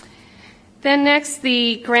 Then next,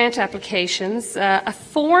 the grant applications. A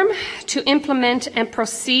form to implement and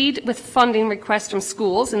proceed with funding requests from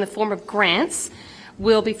schools in the form of grants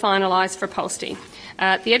will be finalized for posting.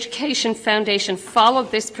 The Education Foundation followed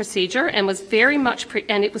this procedure and was very much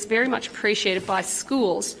appreciated by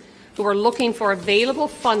schools who were looking for available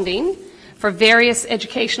funding for various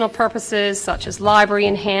educational purposes such as library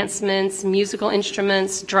enhancements, musical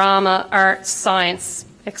instruments, drama, arts, science,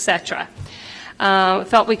 etc.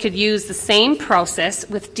 Felt we could use the same process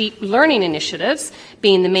with deep learning initiatives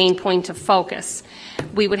being the main point of focus.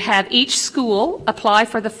 We would have each school apply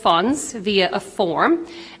for the funds via a form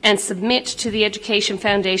and submit to the Education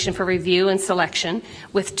Foundation for review and selection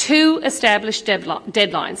with 2 established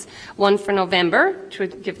deadlines, one for November to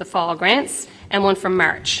give the fall grants and one for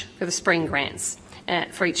March for the spring grants.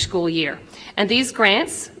 for each school year. And these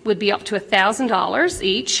grants would be up to $1,000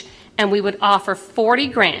 each, and we would offer 40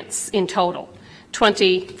 grants in total,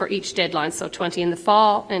 20 for each deadline, so 20 in the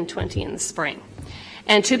fall and 20 in the spring.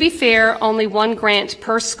 And to be fair, only one grant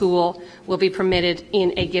per school will be permitted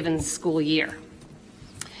in a given school year.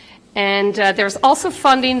 And there's also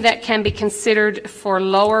funding that can be considered for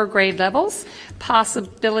lower grade levels,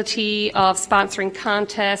 possibility of sponsoring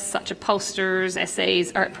contests such as posters,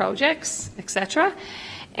 essays, art projects, etc.,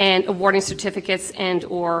 and awarding certificates and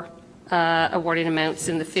or awarding amounts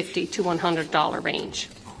in the $50 to $100 range.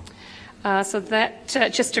 So that,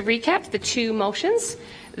 just to recap, the two motions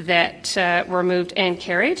that were moved and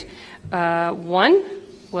carried. One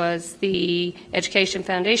was the Education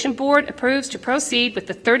Foundation Board approves to proceed with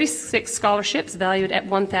the 36 scholarships valued at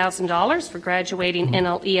 $1,000 for graduating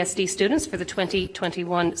NLESD students for the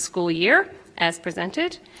 2021 school year, as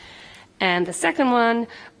presented. And the second one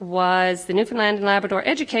was the Newfoundland and Labrador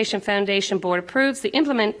Education Foundation Board approves the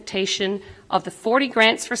implementation of the 40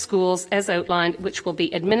 grants for schools as outlined, which will be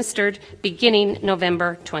administered beginning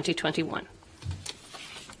November 2021.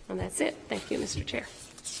 And that's it. Thank you, Mr. Chair.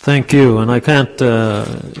 Thank you, and I can't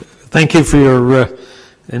thank you for your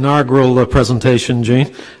inaugural presentation,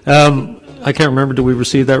 Jean. I can't remember, did we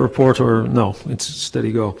receive that report or no? It's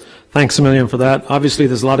steady go. Thanks a million for that. Obviously,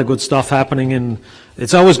 there's a lot of good stuff happening, and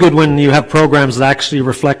it's always good when you have programs that actually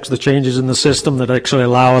reflect the changes in the system that actually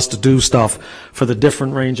allow us to do stuff for the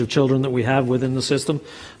different range of children that we have within the system.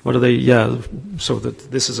 What are they? Yeah, so that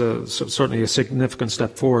this is certainly a significant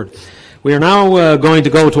step forward. We are now going to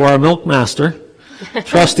go to our milk master,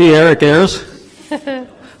 Trustee Eric Ayres,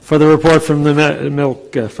 for the report from the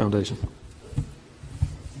Milk Foundation.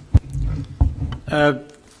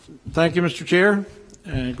 Thank you, Mr. Chair.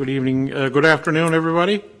 Good evening, good afternoon,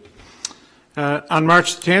 everybody. On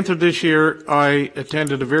March 10th of this year, I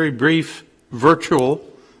attended a very brief virtual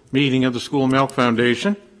meeting of the School Milk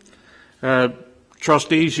Foundation.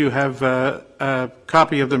 Trustees, you have a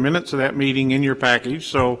copy of the minutes of that meeting in your package,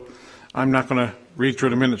 so I'm not going to read through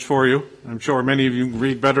the minutes for you. I'm sure many of you can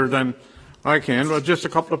read better than I can, but just a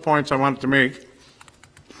couple of points I wanted to make.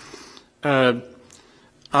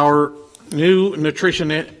 Our new nutrition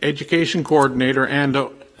education coordinator,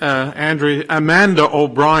 Amanda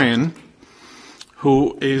O'Brien,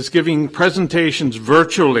 who is giving presentations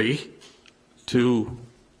virtually to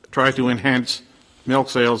try to enhance milk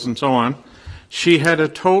sales and so on. She had a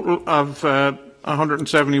total of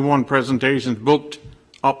 171 presentations booked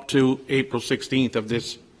up to April 16th of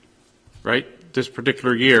this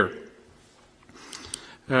particular year.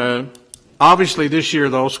 Obviously this year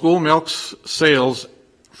though, school milk sales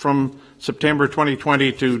from September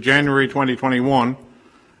 2020 to January 2021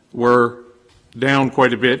 were down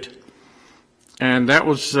quite a bit, and that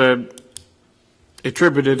was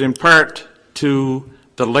attributed in part to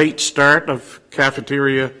the late start of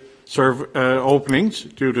cafeteria openings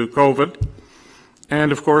due to COVID.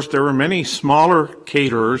 And of course, there were many smaller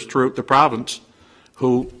caterers throughout the province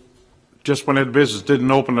who just went out of business,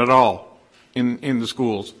 didn't open at all in the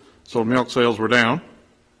schools. So milk sales were down.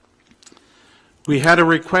 We had a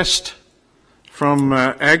request from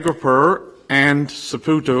Agripur and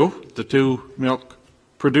Saputo, the two milk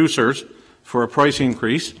producers, for a price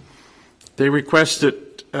increase. They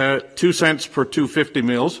requested 2 cents per 250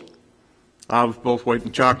 mils of both white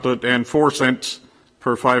and chocolate and 4 cents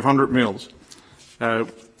per 500 mils.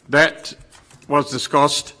 That was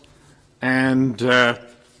discussed, and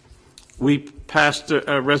we passed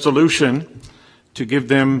a resolution to give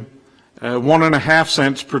them 1.5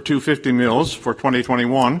 cents per 250 mils for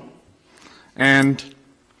 2021 and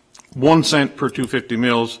 1 cent per 250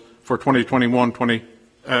 mils for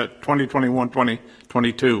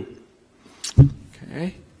 2021-2022.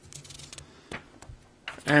 Okay.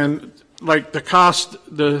 And like the cost,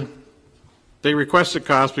 they requested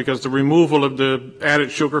cost because the removal of the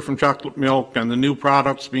added sugar from chocolate milk and the new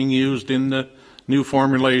products being used in the new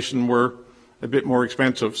formulation were a bit more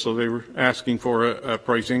expensive, so they were asking for a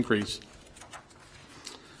price increase.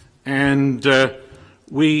 And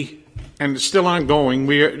and it's still ongoing,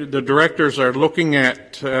 the directors are looking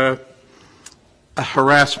at a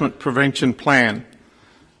harassment prevention plan.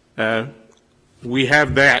 We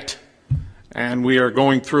have that, and we are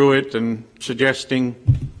going through it and suggesting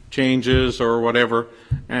changes or whatever,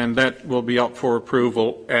 and that will be up for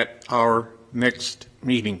approval at our next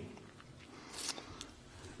meeting.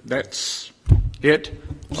 That's it.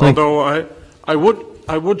 Although I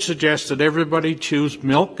would suggest that everybody choose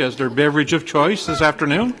milk as their beverage of choice this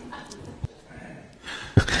afternoon.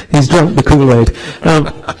 He's drunk the Kool-Aid.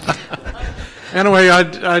 Anyway,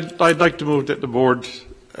 I'd like to move that the board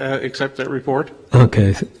accept that report.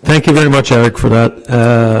 Okay. Thank you very much, Eric, for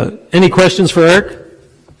that. Any questions for Eric?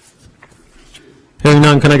 Hearing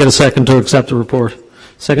none, can I get a second to accept the report?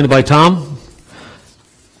 Seconded by Tom.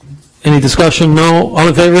 Any discussion? No. All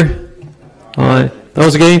in favor? Aye.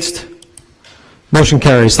 Those against? Motion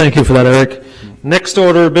carries. Thank you for that, Eric. Next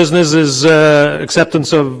order of business is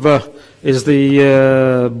acceptance of is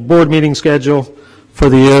the board meeting schedule for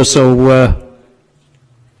the year.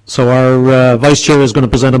 So our vice chair is going to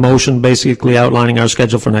present a motion basically outlining our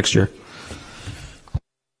schedule for next year.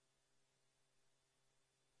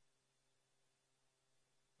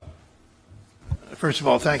 First of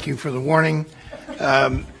all, thank you for the warning.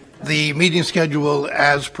 The meeting schedule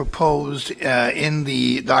as proposed in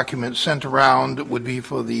the document sent around would be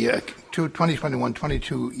for the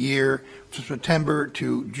 2021-22 year from September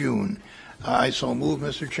to June. I so move,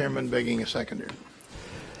 Mr. Chairman, begging a seconder.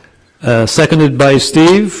 Seconded by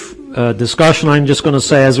Steve. Discussion. I'm just going to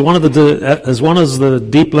say, as one of the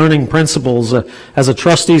deep learning principles, as a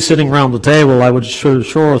trustee sitting around the table, I would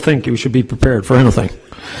sure think you should be prepared for anything.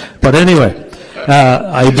 But anyway.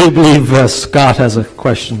 I do believe Scott has a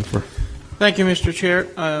question for. Thank you, Mr. Chair.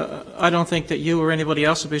 I don't think that you or anybody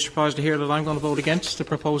else will be surprised to hear that I'm going to vote against the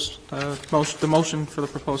proposed the motion for the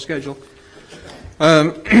proposed schedule.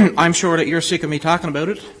 I'm sure that you're sick of me talking about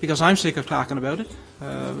it because I'm sick of talking about it.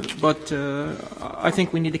 But I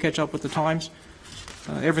think we need to catch up with the times.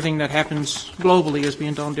 Everything that happens globally is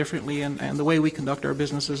being done differently, and the way we conduct our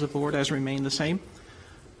business as a board has remained the same.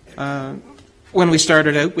 When we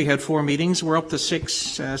started out, we had 4 meetings. We're up to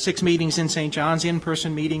 6 meetings in St. John's,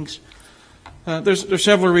 in-person meetings. There's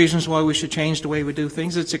several reasons why we should change the way we do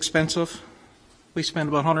things. It's expensive. We spend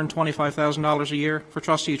about $125,000 a year for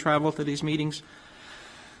trustee travel to these meetings.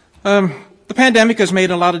 The pandemic has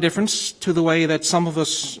made a lot of difference to the way that some of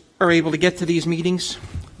us are able to get to these meetings.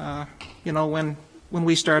 You know, when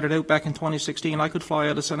we started out back in 2016, I could fly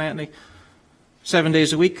out of St. Anthony 7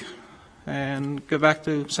 days a week and go back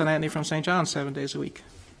to St. Anthony from St. John's 7 days a week.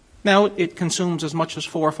 Now it consumes as much as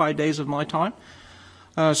 4 or 5 days of my time.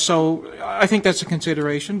 So I think that's a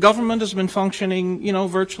consideration. Government has been functioning, you know,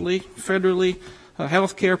 virtually, federally.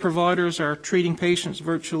 Healthcare providers are treating patients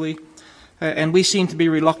virtually. And we seem to be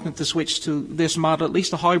reluctant to switch to this model, at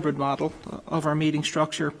least a hybrid model of our meeting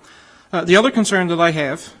structure. The other concern that I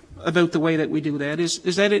have about the way that we do that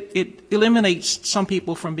is that it eliminates some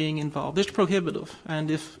people from being involved. It's prohibitive.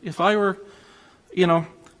 And if I were, you know,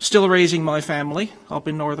 still raising my family up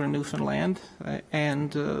in northern Newfoundland,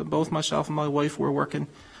 and both myself and my wife were working,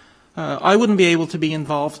 I wouldn't be able to be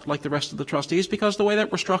involved like the rest of the trustees because the way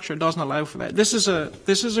that we're structured doesn't allow for that. This is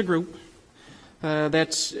a group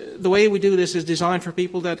that's the way we do this is designed for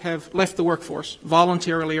people that have left the workforce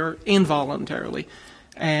voluntarily or involuntarily,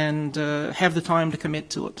 and have the time to commit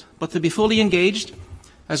to it. But to be fully engaged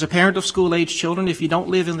as a parent of school-aged children, if you don't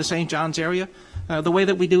live in the St. John's area, the way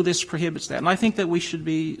that we do this prohibits that. And I think that we should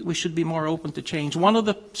be more open to change. One of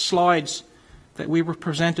the slides that we were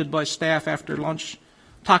presented by staff after lunch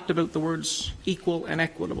talked about the words equal and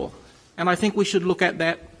equitable. And I think we should look at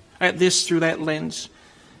this through that lens.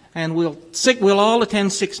 And we'll all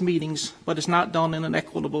attend 6 meetings, but it's not done in an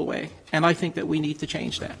equitable way. And I think that we need to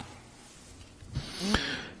change that.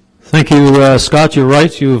 Thank you, Scott. You're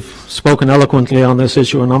right. You've spoken eloquently on this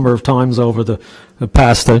issue a number of times over the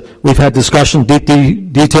past. We've had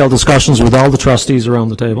detailed discussions with all the trustees around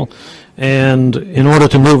the table. And in order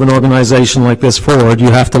to move an organization like this forward,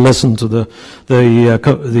 you have to listen to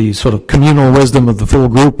the sort of communal wisdom of the full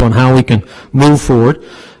group on how we can move forward.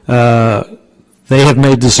 They have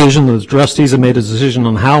made the trustees have made a decision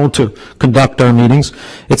on how to conduct our meetings.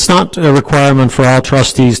 It's not a requirement for all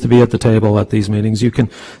trustees to be at the table at these meetings. You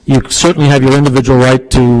certainly have your individual right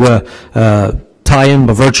to tie in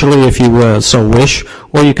virtually if you so wish,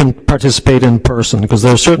 or you can participate in person, because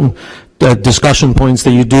there are certain discussion points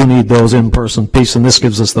that you do need those in-person pieces, and this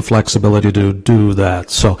gives us the flexibility to do that.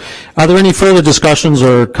 So are there any further discussions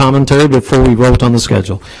or commentary before we vote on the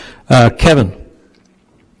schedule? Kevin.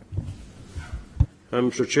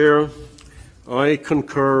 Mr. Chair, I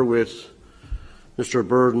concur with Mr.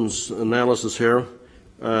 Burden's analysis here.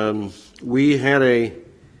 We had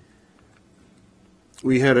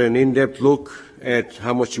an in-depth look at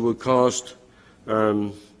how much it would cost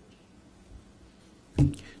to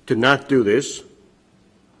not do this,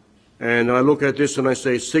 and I look at this and I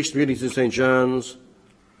say 6 meetings in St. John's.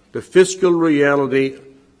 The fiscal reality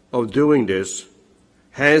of doing this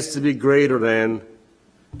has to be greater than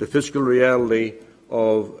the fiscal reality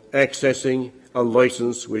of accessing a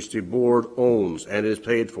license which the board owns and is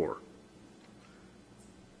paid for.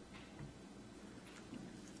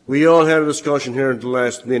 We all had a discussion here at the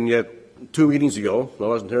last minute 2 meetings ago. I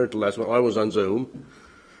wasn't here until last one. I was on Zoom.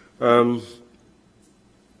 And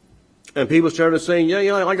people started saying,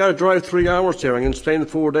 yeah, I got to drive 3 hours here and spend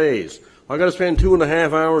 4 days. I got to spend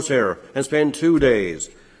 2.5 hours here and spend 2 days.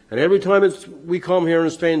 And every time we come here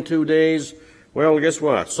and spend 2 days, well, guess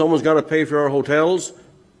what? Someone's got to pay for our hotels,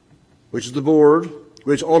 which is the board,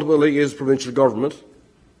 which ultimately is provincial government.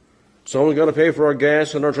 Someone's got to pay for our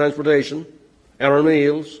gas and our transportation and our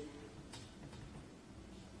meals.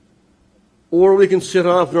 Or we can sit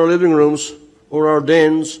off in our living rooms or our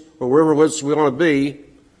dens or wherever else we want to be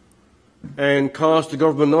and cost the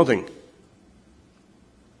government nothing.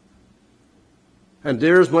 And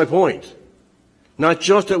there's my point. Not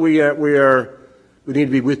just that we need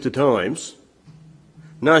to be with the times.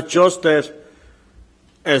 Not just that,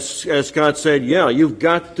 as Scott said, yeah, you've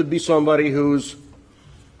got to be somebody who's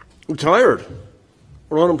retired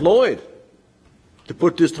or unemployed to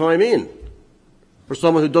put this time in. For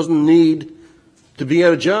someone who doesn't need to be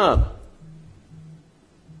at a job.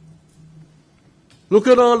 Look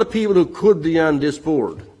at all the people who could be on this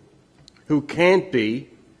board, who can't be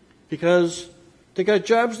because they got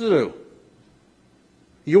jobs to do.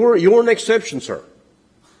 You're an exception, sir.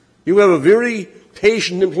 You have a very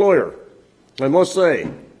patient employer, I must say,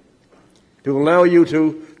 to allow you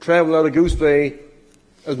to travel out of Goose Bay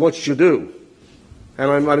as much as you do.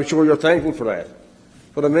 And I'm sure you're thankful for that.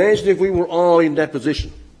 But imagine if we were all in that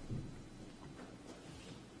position.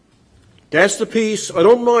 That's the piece. I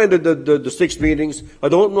don't mind the 6 meetings. I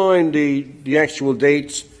don't mind the actual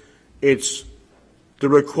dates. It's the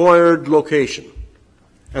required location.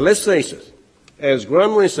 And let's face it, as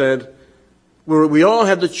Granway said, we all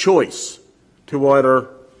had the choice to either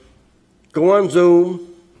go on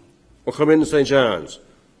Zoom or come into St. John's.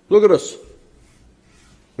 Look at us.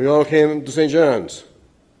 We all came to St. John's.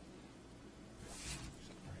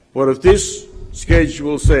 But if this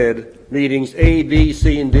schedule said meetings A, B,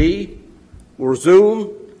 C, and D were Zoom,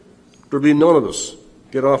 there'd be none of us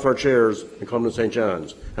get off our chairs and come to St.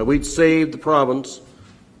 John's. And we'd save the province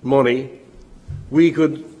money. We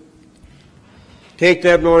could take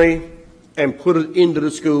that money and put it into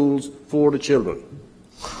the schools for the children.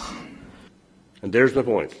 And there's my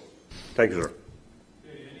point. Thank you, sir.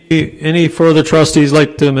 Any further trustees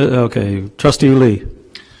like to? Okay, Trustee Lee.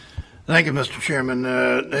 Thank you, Mr. Chairman.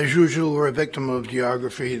 As usual, we're a victim of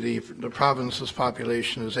geography. The province's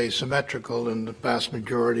population is asymmetrical, and the vast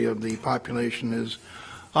majority of the population is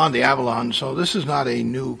on the Avalon. So this is not a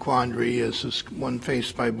new quandary. This is one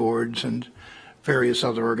faced by boards and various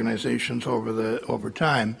other organizations over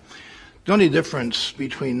time. The only difference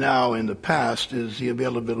between now and the past is the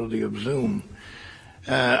availability of Zoom.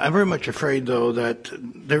 I'm very much afraid, though, that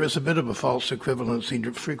there is a bit of a false equivalency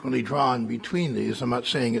frequently drawn between these. I'm not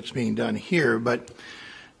saying it's being done here, but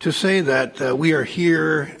to say that we are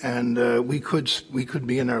here and we could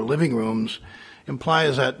be in our living rooms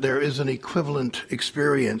implies that there is an equivalent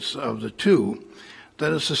experience of the two.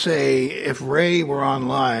 That is to say, if Ray were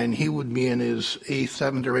online, he would be in his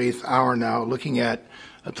 7th or 8th hour now, looking at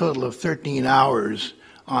a total of 13 hours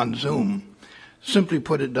on Zoom. Simply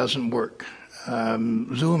put, it doesn't work.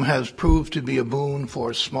 Zoom has proved to be a boon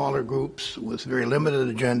for smaller groups with very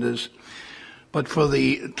limited agendas, but for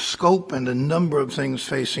the scope and the number of things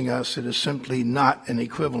facing us, it is simply not an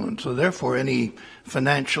equivalent. So therefore, any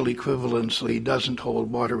financial equivalency doesn't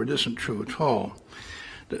hold water. It isn't true at all.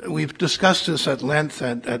 We've discussed this at length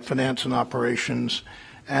at Finance and Operations,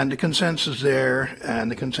 and the consensus there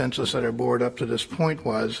and the consensus at our board up to this point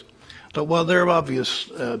was that while there are obvious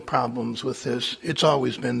problems with this, it's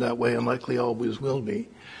always been that way and likely always will be.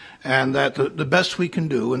 And that the best we can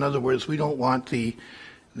do, in other words, we don't want the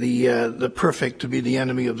perfect to be the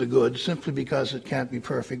enemy of the good. Simply because it can't be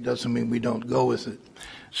perfect doesn't mean we don't go with it.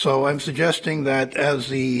 So I'm suggesting that as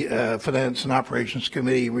the Finance and Operations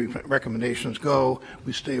Committee recommendations go,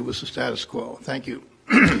 we stay with the status quo. Thank you.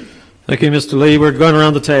 Thank you, Mr. Lee. We're going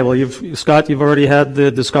around the table. Scott, you've already had the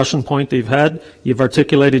discussion point that you've had. You've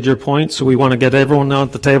articulated your point, so we want to get everyone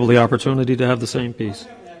at the table the opportunity to have the same piece.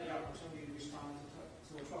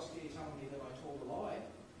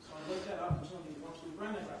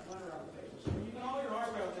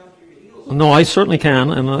 No, I certainly can,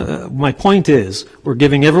 and my point is we're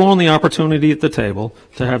giving everyone the opportunity at the table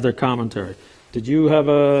to have their commentary. Did you have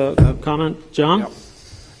a comment, John?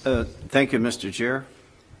 Yeah. Thank you, Mr. Chair.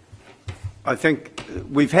 I think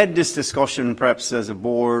we've had this discussion perhaps as a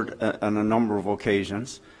board on a number of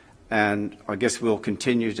occasions, and I guess we'll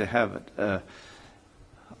continue to have it.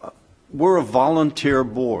 We're a volunteer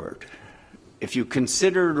board. If you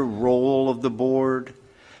consider the role of the board,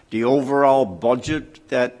 the overall budget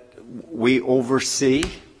that we oversee,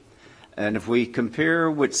 And if we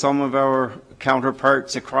compare with some of our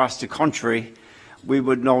counterparts across the country, we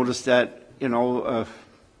would notice that, you know,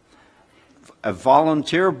 a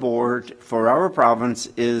volunteer board for our province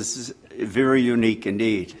is very unique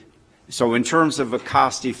indeed. So in terms of a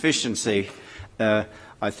cost efficiency,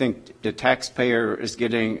 I think the taxpayer is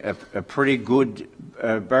getting a pretty good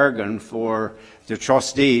bargain for the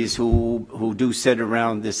trustees who do sit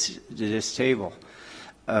around this table.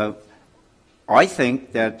 I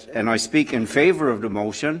think that, and I speak in favor of the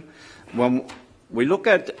motion, when we look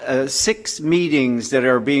at 6 meetings that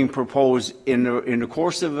are being proposed in the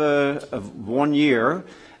course of 1 year,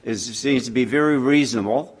 seems to be very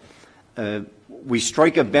reasonable. We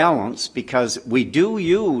strike a balance because we do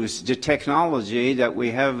use the technology that we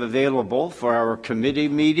have available for our committee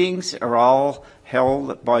meetings are all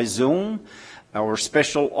held by Zoom. Our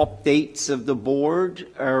special updates of the board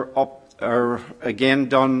are again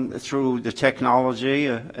done through the technology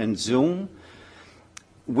and Zoom.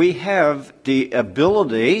 We have the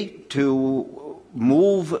ability to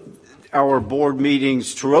move our board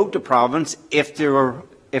meetings throughout the province if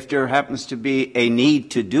there happens to be a need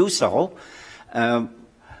to do so.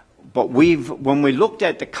 But when we looked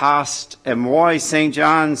at the cost and why St.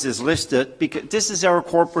 John's is listed, because this is our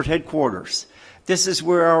corporate headquarters. This is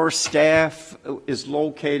where our staff is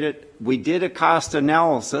located. We did a cost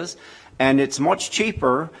analysis, and it's much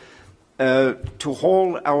cheaper to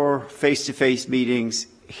hold our face-to-face meetings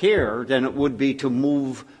here than it would be to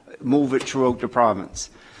move it throughout the province.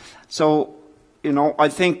 So, you know, I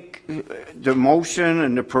think the motion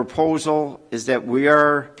and the proposal is that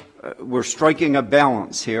we're striking a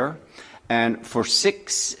balance here, and for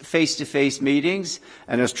 6 face-to-face meetings,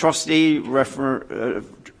 and as trustee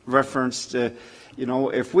referenced, you know,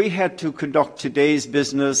 if we had to conduct today's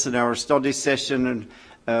business in our study session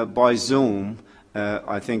by Zoom,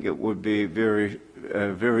 I think it would be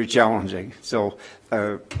very challenging. So,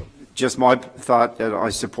 just my thought that I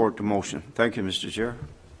support the motion. Thank you, Mr. Chair.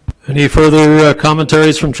 Any further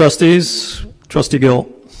commentaries from trustees? Trustee Gill.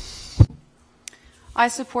 I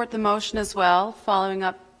support the motion as well, following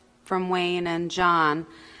up from Wayne and John.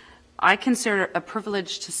 I consider it a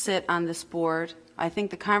privilege to sit on this board. I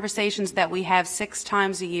think the conversations that we have 6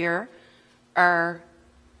 times a year are,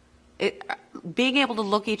 being able to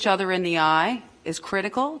look each other in the eye is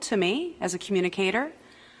critical to me as a communicator.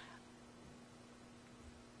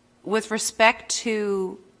 With respect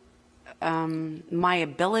to my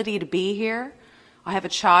ability to be here, I have a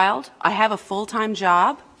child, I have a full-time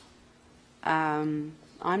job. I'm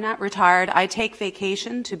not retired. I take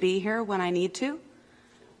vacation to be here when I need to,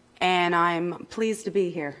 and I'm pleased to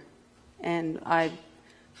be here. And I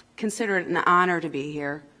consider it an honor to be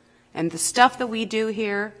here. And the stuff that we do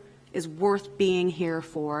here is worth being here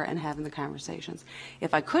for and having the conversations.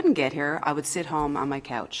 If I couldn't get here, I would sit home on my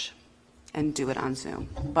couch and do it on Zoom.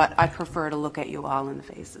 But I prefer to look at you all in the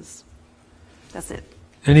faces. That's it.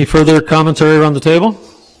 Any further commentary around the table?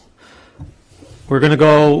 We're going to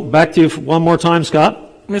go back to you one more time,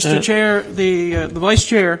 Scott. Mr. Chair, the Vice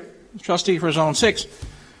Chair, trustee for Zone 6,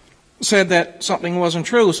 said that something wasn't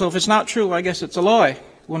true. So if it's not true, I guess it's a lie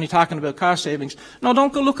when you're talking about cost savings. No,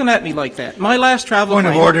 don't go looking at me like that. My last travel Point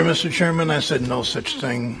of order, Mr. Chairman. I said no such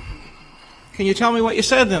thing. Can you tell me what you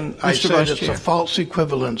said then, Mr. I Vice said it's Chair? a false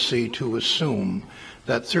equivalency to assume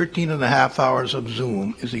that 13.5 hours of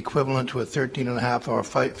Zoom is equivalent to a 13.5-hour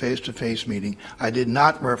face-to-face meeting. I did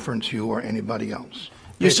not reference you or anybody else.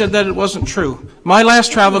 You said that it wasn't true. My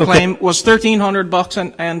last travel claim was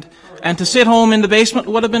 $1,300, and to sit home in the basement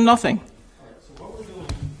would have been nothing.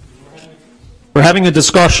 We're having a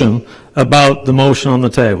discussion about the motion on the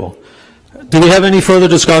table. Do we have any further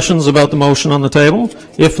discussions about the motion on the table?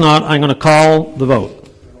 If not, I'm going to call the vote.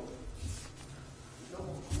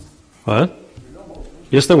 What?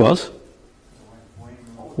 Yes, there was.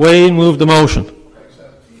 Wayne moved the motion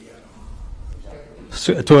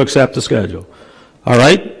to accept the schedule. All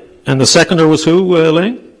right. And the seconder was who,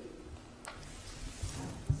 Elaine?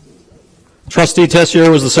 Trustee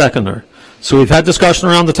Tessier was the seconder. So we've had discussion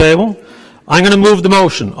around the table. I'm going to move the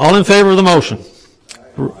motion. All in favor of the motion?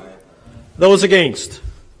 Those against?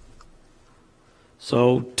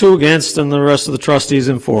 So 2 against and the rest of the trustees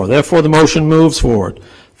in 4. Therefore, the motion moves forward.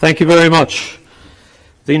 Thank you very much.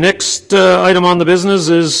 The next item on the business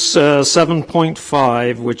is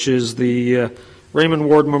 7.5, which is the Raymond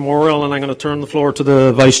Ward Memorial, and I'm going to turn the floor to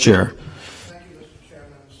the Vice Chair. Thank you, Mr.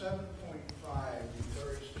 Chairman.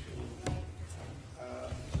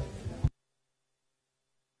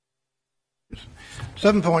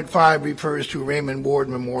 7.5 refers to Raymond Ward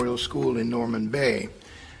Memorial School in Norman Bay.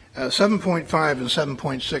 7.5 and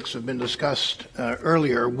 7.6 have been discussed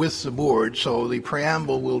earlier with the board, so the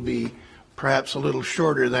preamble will be perhaps a little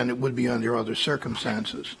shorter than it would be under other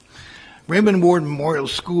circumstances. Raymond Ward Memorial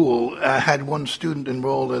School had one student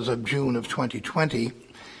enrolled as of June of 2020,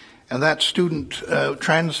 and that student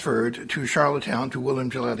transferred to Charlottetown to William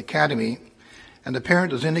Gillette Academy, and the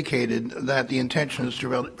parent has indicated that the intention is to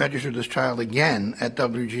register this child again at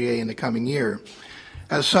WGA in the coming year.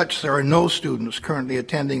 As such, there are no students currently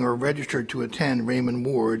attending or registered to attend Raymond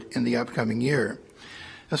Ward in the upcoming year.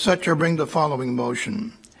 As such, I bring the following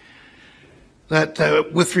motion.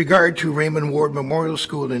 That with regard to Raymond Ward Memorial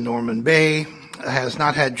School in Norman Bay, has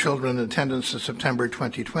not had children in attendance since September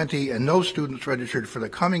 2020, and no students registered for the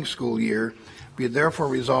coming school year, be it therefore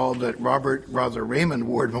resolved that Raymond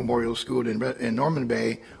Ward Memorial School in Norman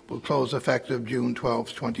Bay will close effective June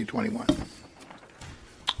 12, 2021.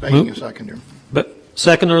 Begging a seconder.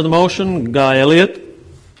 Seconder of the motion, Guy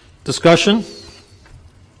Elliott. Discussion?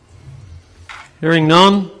 Hearing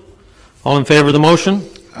none. All in favor of the motion?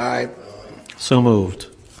 Aye. So moved.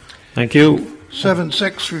 Thank you.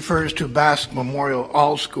 7.6 refers to Basque Memorial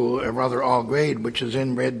All School, or rather all grade, which is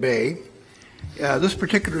in Red Bay. This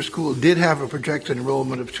particular school did have a projected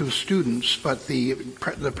enrollment of 2 students, but the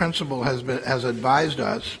principal has advised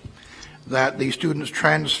us that the students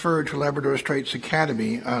transferred to Labrador Straits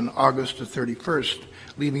Academy on August the 31st,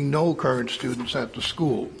 leaving no current students at the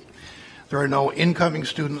school. There are no incoming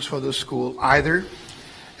students for the school either,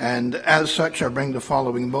 and as such I bring the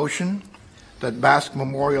following motion, that Basque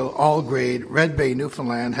Memorial All Grade, Red Bay,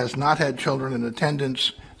 Newfoundland has not had children in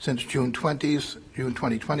attendance since June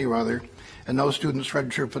 2020 rather, and no students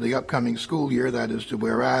registered for the upcoming school year, that is to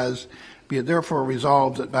whereas, be it therefore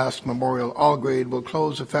resolved that Basque Memorial All Grade will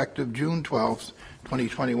close effective June 12th,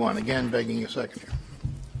 2021. Again, begging a seconder.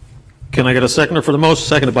 Can I get a seconder for the motion?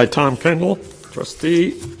 Seconded by Tom Kendall.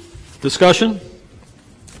 Trustee. Discussion?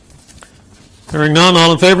 Hearing none.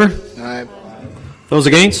 All in favor? Aye. Those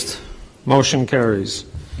against? Motion carries.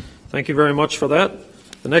 Thank you very much for that.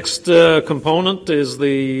 The next component is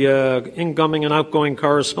the incoming and outgoing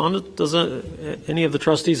correspondence. Does any of the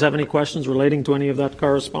trustees have any questions relating to any of that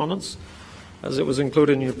correspondence? As it was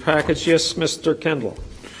included in your package. Yes, Mr. Kendall.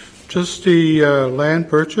 Just the land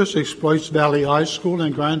purchase, Exploits Valley High School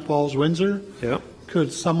in Grand Falls, Windsor. Yeah.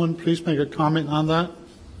 Could someone please make a comment on that?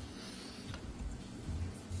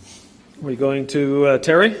 Are we going to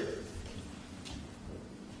Terry?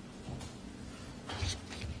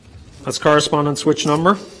 That's correspondence. Which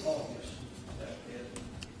number?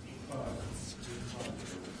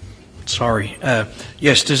 Sorry.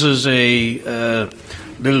 Yes, this is a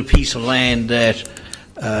little piece of land that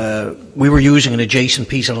we were using, an adjacent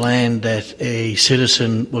piece of land that a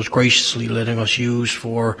citizen was graciously letting us use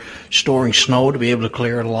for storing snow to be able to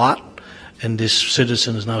clear a lot. And this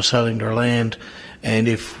citizen is now selling their land. And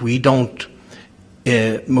if we don't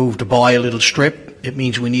move to buy a little strip, it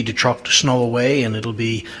means we need to truck the snow away, and it'll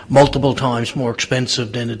be multiple times more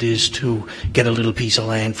expensive than it is to get a little piece of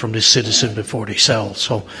land from this citizen before they sell.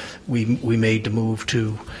 So we made the move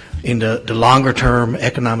to, in the longer term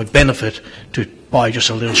economic benefit, to buy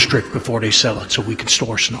just a little strip before they sell it so we can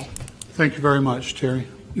store snow. Thank you very much, Terry.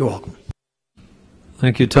 You're welcome.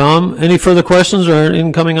 Thank you, Tom. Any further questions or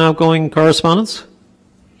incoming, outgoing correspondence?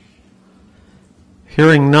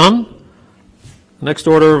 Hearing none. Next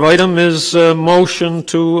order of item is a motion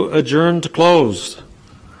to adjourn to closed.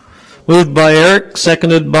 Moved by Eric,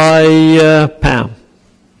 seconded by Pam.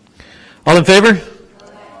 All in favor?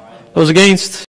 Those against?